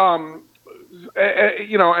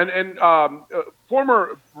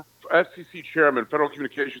 former FCC chairman, Federal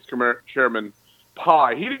Communications Chairman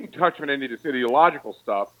Pai, he didn't touch on any of this ideological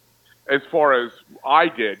stuff as far as I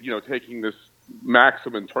did, taking this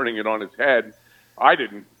maxim and turning it on its head. I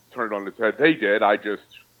didn't turn it on its head. They did. I just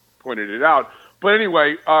pointed it out. But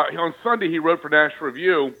anyway, on Sunday, he wrote for National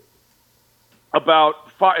Review about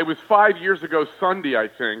it was 5 years ago Sunday, I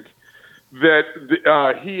think, that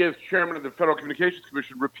he, as chairman of the Federal Communications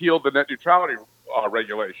Commission, repealed the net neutrality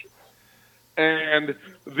regulations. And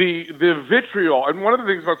the vitriol, and one of the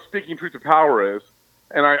things about speaking truth to power is,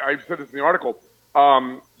 and I've said this in the article,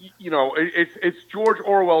 it's George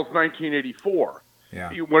Orwell's 1984,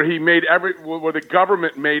 where where the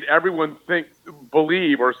government made everyone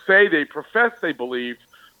believe, or say they profess they believed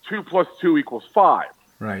 2 + 2 = 5.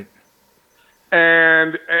 Right.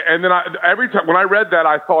 And then every time when I read that,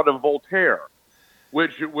 I thought of Voltaire,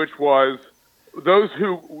 which was those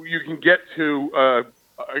who you can get to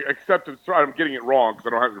accept. I'm getting it wrong because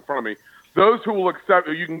I don't have it in front of me. Those who will accept,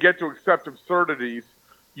 you can get to accept absurdities.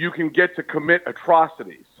 You can get to commit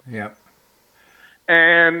atrocities. Yeah.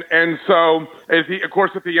 And so, of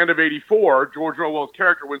course, at the end of '84, George Orwell's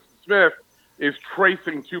character Winston Smith is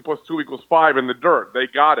tracing 2 + 2 = 5 in the dirt. They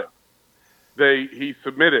got it. He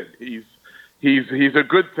submitted. He's a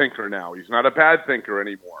good thinker now. He's not a bad thinker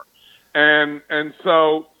anymore. And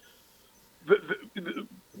so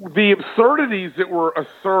the absurdities that were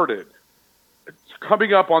asserted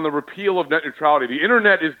coming up on the repeal of net neutrality, the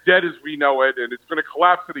internet is dead as we know it, and it's going to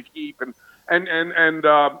collapse in a heap. And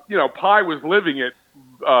Pai was living it.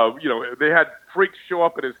 They had freaks show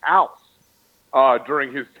up at his house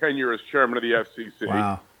during his tenure as chairman of the FCC.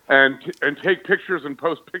 Wow. And take pictures and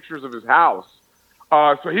post pictures of his house.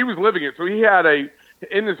 So he was living it. So he had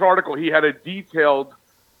in this article, he had a detailed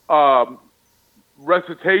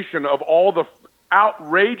recitation of all the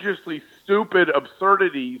outrageously stupid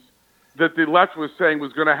absurdities that the left was saying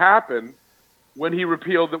was going to happen when they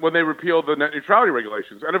repealed the net neutrality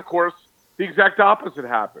regulations. And of course, the exact opposite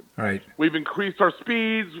happened. Right. We've increased our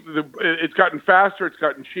speeds. It's gotten faster. It's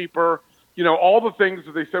gotten cheaper. All the things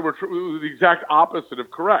that they said were the exact opposite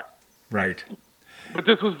of correct. Right. But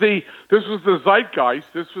this was the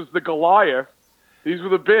zeitgeist. This was the Goliath. These were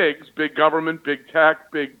the bigs: big government, big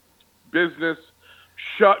tech, big business,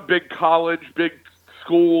 big college, big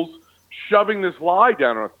schools, shoving this lie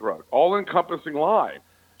down our throat, all-encompassing lie.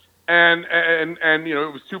 And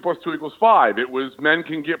it was 2 + 2 = 5. It was men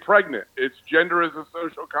can get pregnant. It's gender is a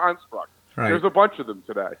social construct. Right. There's a bunch of them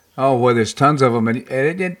today. Oh, well, there's tons of them. And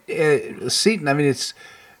Seton, I mean, it's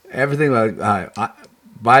everything like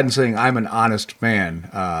Biden saying, I'm an honest man.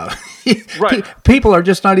 Right. People are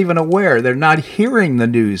just not even aware. They're not hearing the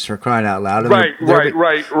news, for crying out loud. Right.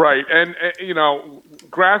 And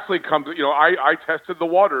Grassley comes, I tested the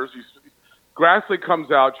waters. Grassley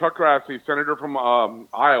comes out, Chuck Grassley, senator from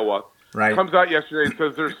Iowa, right, comes out yesterday and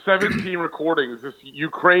says there's 17 recordings. This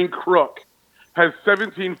Ukraine crook has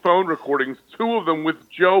 17 phone recordings, 2 of them with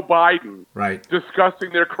Joe Biden, right,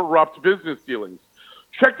 discussing their corrupt business dealings.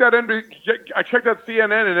 I checked out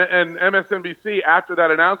CNN and MSNBC after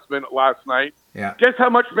that announcement last night. Yeah. Guess how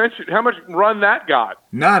much run that got?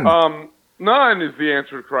 None. None is the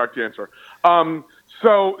correct answer. So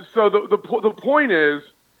the point is,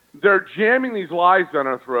 they're jamming these lies down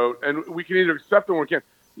our throat, and we can either accept them or we can't.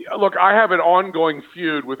 Look, I have an ongoing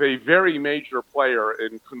feud with a very major player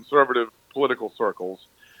in conservative political circles,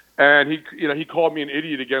 And he called me an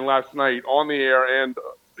idiot again last night on the air and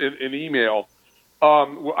in email.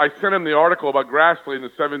 I sent him the article about Grassley and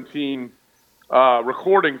the 17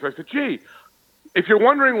 recordings. I said, gee, if you're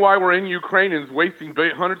wondering why we're in Ukraine and wasting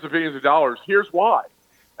hundreds of billions of dollars, here's why.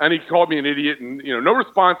 And he called me an idiot, and no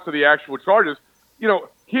response to the actual charges.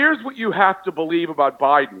 Here's what you have to believe about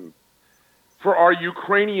Biden for our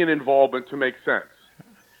Ukrainian involvement to make sense.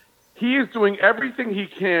 He is doing everything he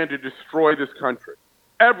can to destroy this country.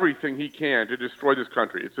 Everything he can to destroy this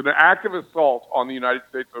country. It's an active assault on the United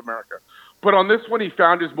States of America. But on this one, he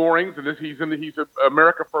found his moorings, and he's an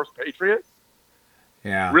America First patriot.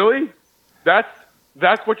 Yeah. Really? That's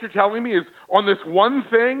what you're telling me? Is on this one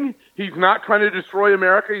thing, he's not trying to destroy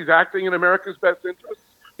America? He's acting in America's best interests?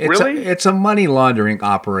 Really? It's a money laundering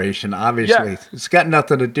operation, obviously. Yes. It's got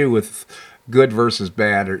nothing to do with good versus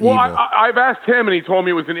bad or well, evil. I've asked him, and he told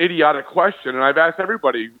me it was an idiotic question, and I've asked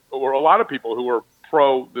everybody, or a lot of people who are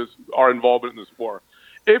pro our involvement in this war.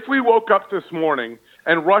 If we woke up this morning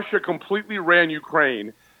and Russia completely ran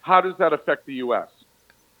Ukraine, how does that affect the U.S.?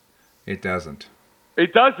 It doesn't.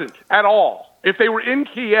 It doesn't at all. If they were in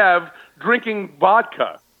Kiev drinking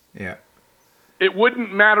vodka, yeah, it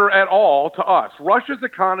wouldn't matter at all to us. Russia's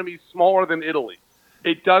economy is smaller than Italy.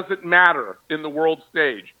 It doesn't matter in the world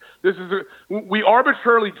stage. We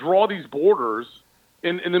arbitrarily draw these borders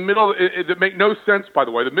in the middle that make no sense, by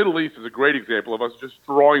the way. The Middle East is a great example of us just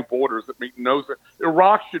drawing borders that make no sense.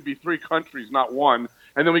 Iraq should be 3 countries, not one.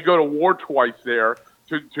 And then we go to war twice there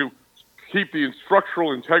to keep the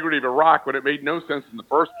structural integrity of Iraq when it made no sense in the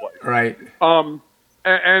first place. Right.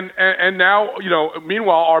 And now,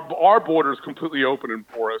 meanwhile, our border is completely open and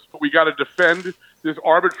porous, but we got to defend this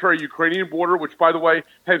arbitrary Ukrainian border, which, by the way,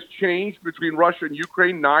 has changed between Russia and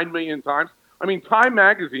Ukraine 9 million times. I mean, Time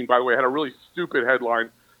magazine, by the way, had a really stupid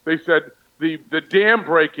headline. They said the dam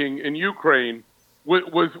breaking in Ukraine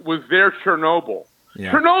was their Chernobyl.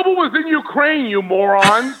 Yeah. Chernobyl was in Ukraine, you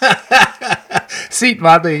morons. Seat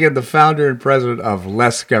Motley, again, the founder and president of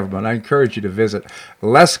Less Government. I encourage you to visit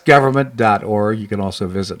lessgovernment.org. You can also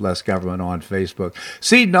visit Less Government on Facebook.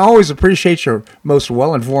 Seaton, I always appreciate your most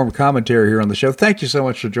well-informed commentary here on the show. Thank you so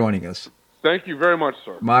much for joining us. Thank you very much,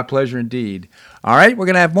 sir. My pleasure indeed. All right, we're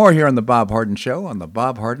going to have more here on The Bob Harden Show on the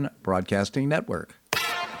Bob Harden Broadcasting Network.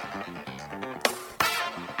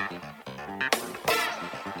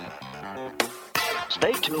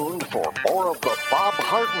 Stay tuned for more of The Bob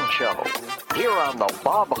Harden Show here on the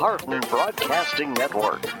Bob Harden Broadcasting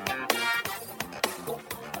Network.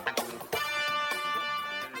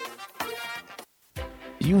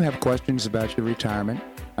 Do you have questions about your retirement?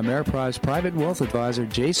 Ameriprise Private Wealth Advisor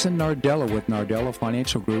Jason Nardella with Nardella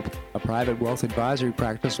Financial Group, a private wealth advisory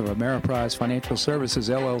practice of Ameriprise Financial Services,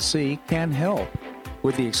 LLC, can help.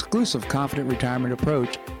 With the exclusive Confident Retirement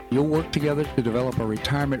Approach, you'll work together to develop a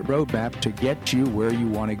retirement roadmap to get you where you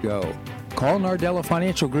want to go. Call Nardella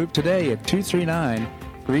Financial Group today at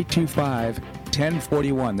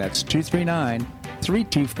 239-325-1041. That's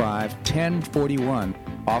 239-325-1041.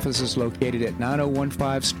 Office is located at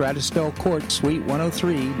 9015 Stratosdale Court, Suite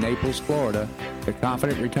 103, Naples, Florida. The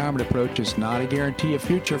Confident Retirement Approach is not a guarantee of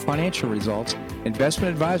future financial results.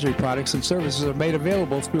 Investment advisory products and services are made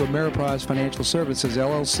available through Ameriprise Financial Services,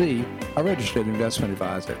 LLC, a registered investment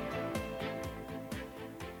advisor.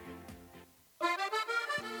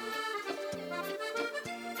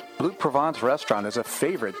 Blue Provence Restaurant is a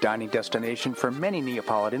favorite dining destination for many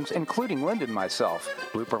Neapolitans, including Linda and myself.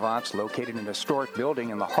 Blue Provence, located in a historic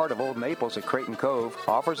building in the heart of Old Naples at Creighton Cove,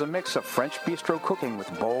 offers a mix of French bistro cooking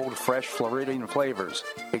with bold, fresh Floridian flavors.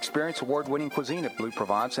 Experience award-winning cuisine at Blue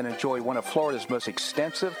Provence and enjoy one of Florida's most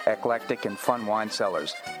extensive, eclectic, and fun wine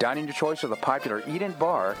cellars. Dining your choice of the popular Eat-In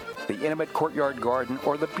Bar, the intimate Courtyard Garden,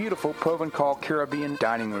 or the beautiful Provencal Caribbean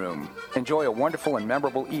Dining Room. Enjoy a wonderful and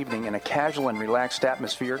memorable evening in a casual and relaxed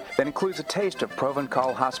atmosphere that includes a taste of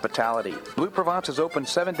Provencal hospitality. Blue Provence is open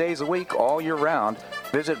 7 days a week, all year round.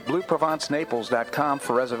 Visit BlueProvenceNaples.com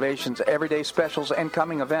for reservations, everyday specials, and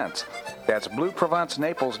coming events. That's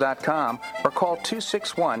BlueProvenceNaples.com or call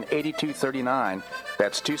 261-8239.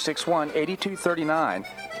 That's 261-8239.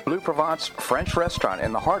 Blue Provence French Restaurant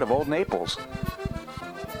in the heart of Old Naples.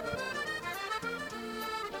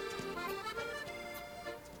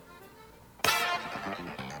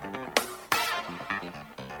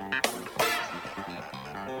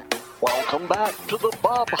 Welcome back to the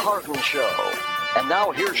Bob Harden Show. And now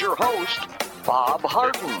here's your host, Bob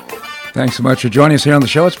Harden. Thanks so much for joining us here on the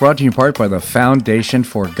show. It's brought to you in part by the Foundation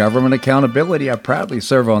for Government Accountability. I proudly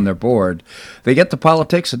serve on their board. They get the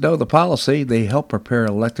politics and know the policy. They help prepare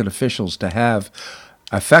elected officials to have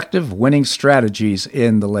effective winning strategies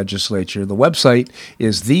in the legislature. The website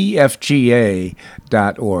is thefga.org.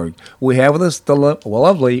 We have with us the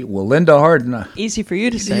lovely Willinda Harden. Easy for you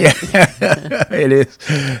to say. Yeah, it is.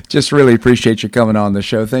 Just really appreciate you coming on the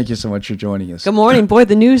show. Thank you so much for joining us. Good morning. Boy,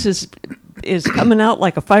 the news is coming out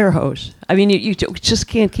like a fire hose. I mean, you just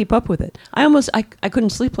can't keep up with it. I couldn't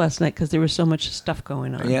sleep last night because there was so much stuff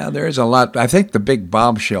going on. Yeah, there is a lot. I think the big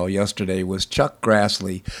bombshell yesterday was Chuck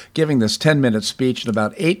Grassley giving this 10-minute speech, and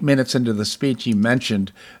about 8 minutes into the speech he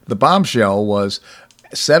mentioned the bombshell was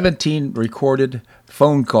 17 recorded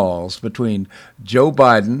phone calls between Joe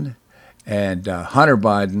Biden and Hunter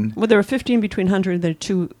Biden. Well, there were 15 between Hunter and there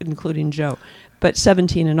 2 including Joe, but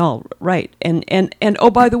 17 in all, right. And oh,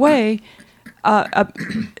 by the way,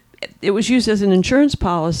 it was used as an insurance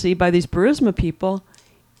policy by these Burisma people,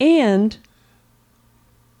 and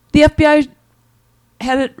the FBI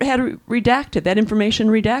had it redacted, that information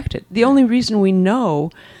redacted. The only reason we know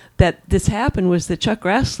that this happened was that Chuck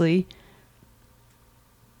Grassley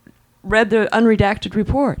read the unredacted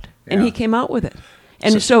report, and he came out with it.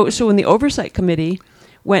 And so when the Oversight Committee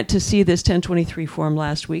went to see this 1023 form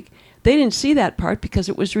last week, they didn't see that part because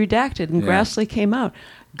it was redacted, and Grassley came out.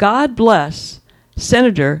 God bless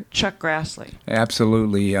Senator Chuck Grassley.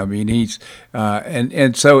 Absolutely. I mean, he's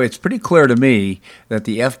and so it's pretty clear to me that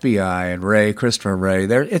the FBI and Christopher Wray,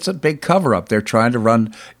 it's a big cover-up. They're trying to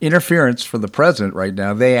run interference for the president right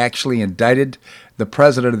now. They actually indicted the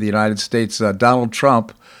president of the United States, Donald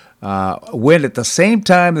Trump, when at the same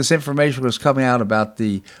time this information was coming out about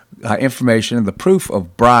the information and the proof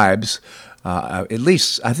of bribes. At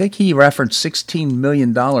least, I think he referenced $16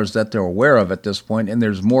 million that they're aware of at this point, and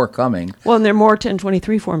there's more coming. Well, and there are more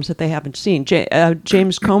 1023 forms that they haven't seen.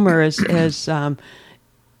 James Comer has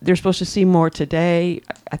they're supposed to see more today.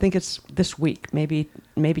 I think it's this week, maybe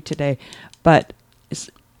today. But it's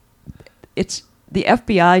the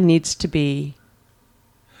FBI needs to be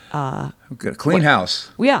clean house.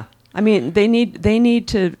 Yeah, I mean they need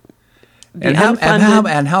to. And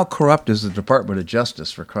how corrupt is the Department of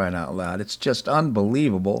Justice, for crying out loud? It's just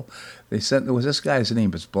unbelievable. This guy's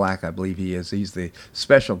name is Black, I believe he is. He's the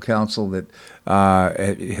special counsel that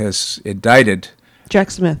has indicted Jack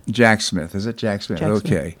Smith. Jack Smith. Is it Jack Smith?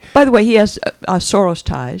 Okay. By the way, he has Soros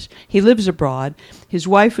ties. He lives abroad. His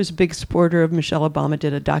wife was a big supporter of Michelle Obama,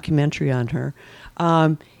 did a documentary on her.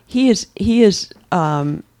 He is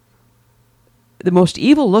the most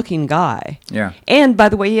evil-looking guy. Yeah. And by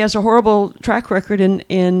the way, he has a horrible track record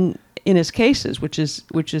in his cases, which is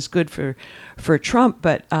good for Trump.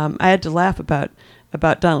 But I had to laugh about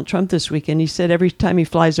Donald Trump this weekend. He said every time he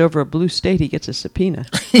flies over a blue state, he gets a subpoena.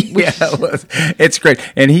 Yeah, it's great.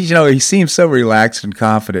 And he seems so relaxed and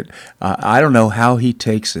confident. I don't know how he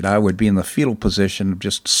takes it. I would be in the fetal position of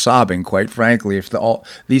just sobbing, quite frankly, if all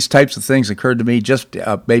these types of things occurred to me, just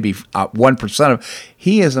maybe 1% of.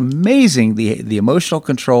 He is amazing, the emotional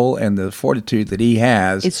control and the fortitude that he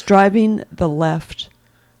has. It's driving the left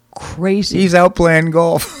crazy. He's out playing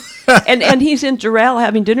golf. and he's in Doral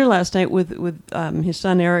having dinner last night with his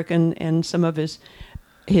son Eric and some of his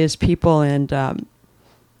people,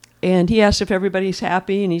 and he asked if everybody's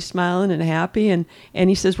happy, and he's smiling and happy, and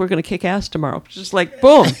he says we're going to kick ass tomorrow. Just like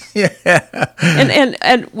boom. Yeah.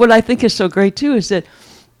 And what I think is so great too is that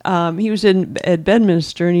he was at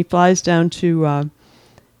Bedminster, and he flies down to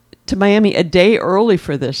Miami a day early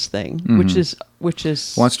for this thing, which is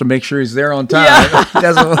wants to make sure he's there on time. Yeah.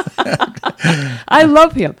 I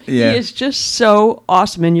love him. Yeah. He is just so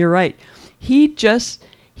awesome, and you're right. Here's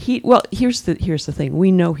the thing.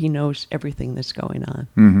 We know he knows everything that's going on.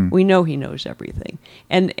 Mm-hmm. We know he knows everything,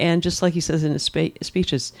 and just like he says in his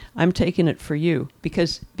speeches, I'm taking it for you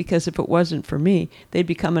because if it wasn't for me, they'd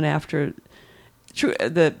be coming after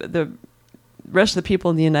the rest of the people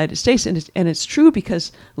in the United States, and it's true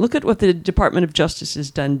because look at what the Department of Justice has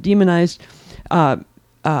done: demonized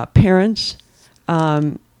parents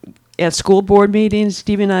at school board meetings,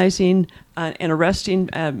 demonizing and arresting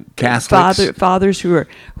fathers who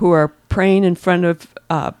are praying in front of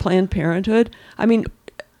Planned Parenthood. I mean,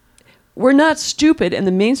 we're not stupid, and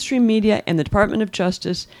the mainstream media and the Department of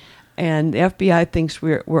Justice and the FBI thinks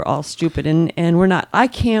we're all stupid, and we're not. I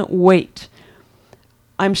can't wait.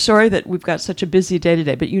 I'm sorry that we've got such a busy day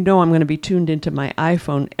today, but I'm going to be tuned into my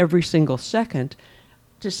iPhone every single second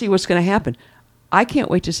to see what's going to happen. I can't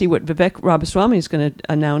wait to see what Vivek Ramaswamy is going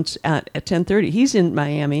to announce at 10:30. He's in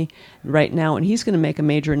Miami right now, and he's going to make a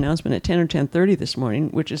major announcement at 10 or 10:30 this morning,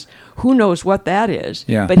 which is who knows what that is.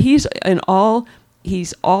 Yeah. But he's all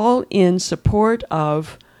in support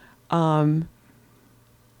of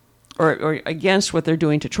or against what they're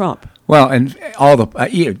doing to Trump. Well, and all the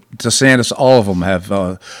DeSantis, all of them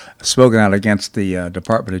have spoken out against the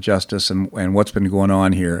Department of Justice and what's been going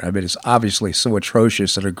on here. I mean, it's obviously so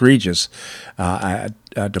atrocious and egregious, a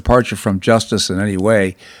departure from justice in any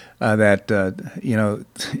way that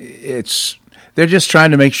they're just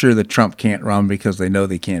trying to make sure that Trump can't run because they know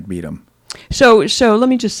they can't beat him. So let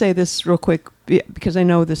me just say this real quick, because I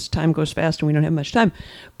know this time goes fast and we don't have much time,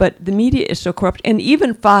 but the media is so corrupt. And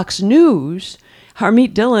even Fox News,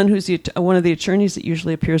 Harmeet Dillon, who's one of the attorneys that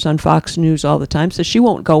usually appears on Fox News all the time, says she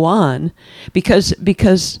won't go on because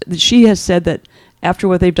she has said that after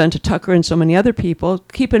what they've done to Tucker and so many other people,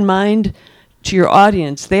 keep in mind to your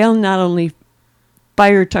audience, they'll not only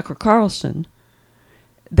fire Tucker Carlson,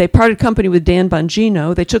 they parted company with Dan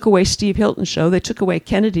Bongino. They took away Steve Hilton's show. They took away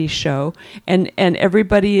Kennedy's show. And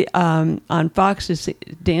everybody on Fox is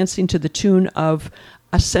dancing to the tune of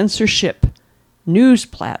a censorship news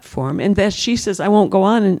platform. And that she says, I won't go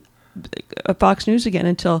on Fox News again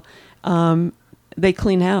until they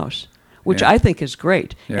clean house, which I think is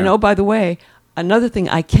great. Yeah. And, oh, by the way, another thing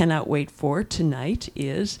I cannot wait for tonight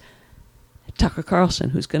is Tucker Carlson,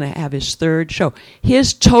 who's going to have his third show.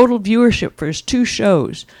 His total viewership for his 2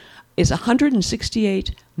 shows is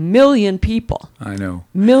 168 million people. I know.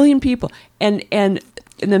 Million people. And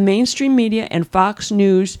the mainstream media and Fox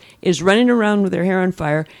News is running around with their hair on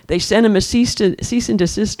fire. They sent him a cease and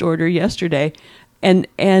desist order yesterday, and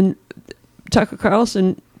Tucker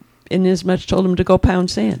Carlson, in as much, told him to go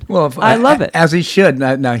pound sand. Well, I love it. As he should.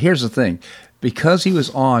 Now, here's the thing. Because he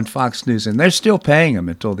was on Fox News, and they're still paying him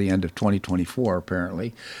until the end of 2024,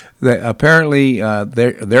 apparently. Their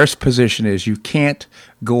position is you can't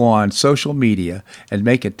go on social media and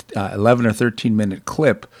make an 11 or 13-minute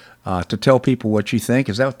clip to tell people what you think.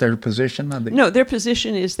 Is that what their position? No, their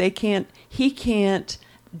position is he can't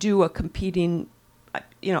do a competing,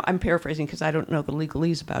 I'm paraphrasing because I don't know the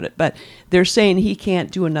legalese about it, but they're saying he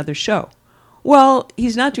can't do another show. Well,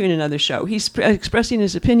 he's not doing another show. He's expressing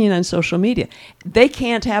his opinion on social media. They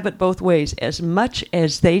can't have it both ways. As much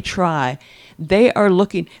as they try, they're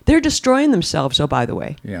destroying themselves, oh, by the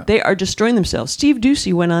way. Yeah. They are destroying themselves. Steve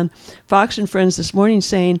Doocy went on Fox and Friends this morning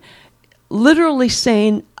literally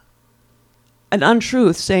saying an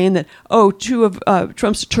untruth, saying that, 2 of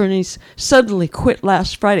Trump's attorneys suddenly quit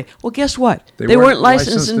last Friday. Well, guess what? They weren't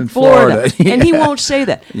licensed in Florida. Yeah. And he won't say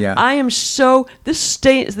that. Yeah. I am the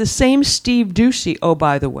same Steve Doocy, oh,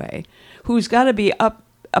 by the way, who's got to be up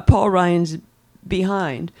Paul Ryan's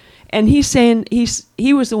behind. And he's saying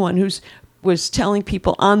he was the one was telling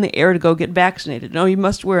people on the air to go get vaccinated. No, you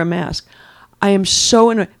must wear a mask. I am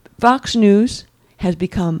so annoyed. Fox News has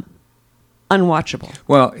become unwatchable.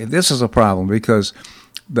 Well, this is a problem because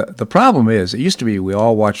the problem is, it used to be we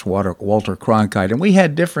all watched Walter Cronkite, and we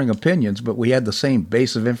had differing opinions, but we had the same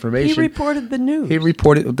base of information. He reported the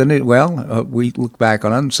news. Well, we look back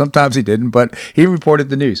on it. Sometimes he didn't, but he reported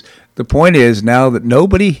the news. The point is now that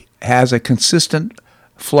nobody has a consistent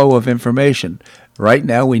flow of information. Right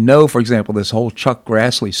now, we know, for example, this whole Chuck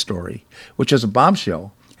Grassley story, which is a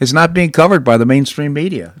bombshell, is not being covered by the mainstream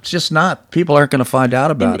media. It's just not. People aren't going to find out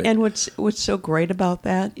about it. And what's so great about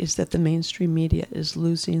that is that the mainstream media is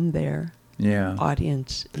losing their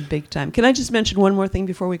audience big time. Can I just mention one more thing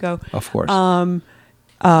before we go? Of course. Joe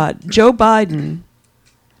Biden,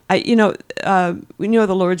 we know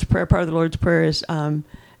the Lord's Prayer. Part of the Lord's Prayer is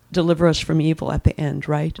deliver us from evil at the end,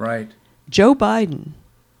 right? Right. Joe Biden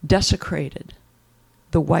desecrated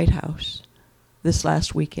the White House this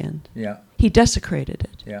last weekend. Yeah. He desecrated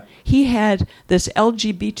it. Yeah. He had this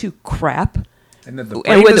LGBT crap. And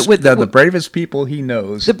the bravest people he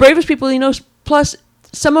knows. The bravest people he knows. Plus,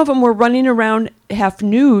 some of them were running around half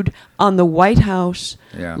nude on the White House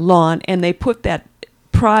lawn, and they put that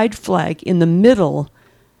pride flag in the middle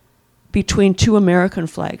between 2 American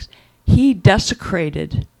flags. He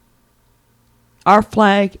desecrated our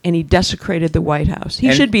flag, and he desecrated the White House.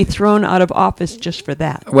 He should be thrown out of office just for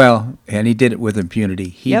that. Well, and he did it with impunity.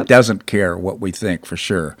 He doesn't care what we think, for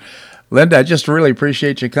sure. Linda, I just really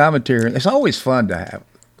appreciate your commentary. It's always fun to have.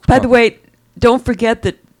 By the way, don't forget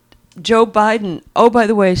that Joe Biden,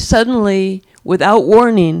 suddenly, without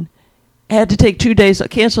warning, had to take 2 days,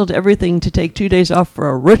 canceled everything to take 2 days off for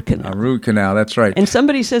a root canal. A root canal, that's right. And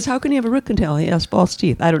somebody says, how can he have a root canal? He has false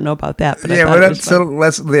teeth. I don't know about that. But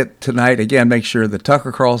let's tonight, again, make sure that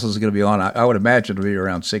Tucker Carlson is going to be on. I would imagine it'll be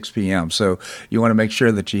around 6 p.m. So you want to make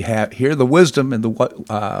sure that you hear the wisdom and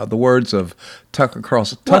the words of Tucker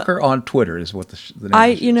Carlson. Tucker on Twitter is what the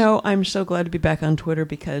name is. I'm so glad to be back on Twitter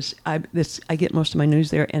because I get most of my news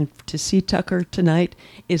there. And to see Tucker tonight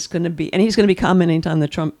is going to be, and he's going to be commenting on the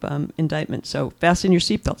Trump indictment excitement. So fasten your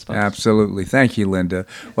seatbelts, folks. Absolutely. Thank you, Linda.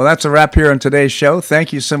 Well, that's a wrap here on today's show.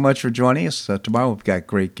 Thank you so much for joining us. Tomorrow we've got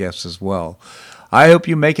great guests as well. I hope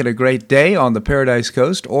you make it a great day on the Paradise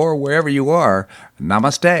Coast or wherever you are.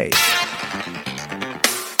 Namaste.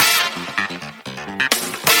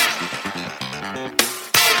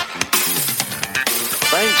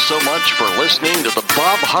 Thanks so much for listening to The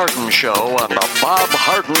Bob Harden Show on the Bob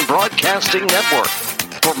Harden Broadcasting Network.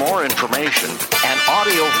 For more information and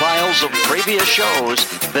audio files of previous shows,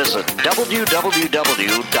 visit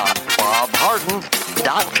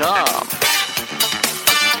www.bobharden.com.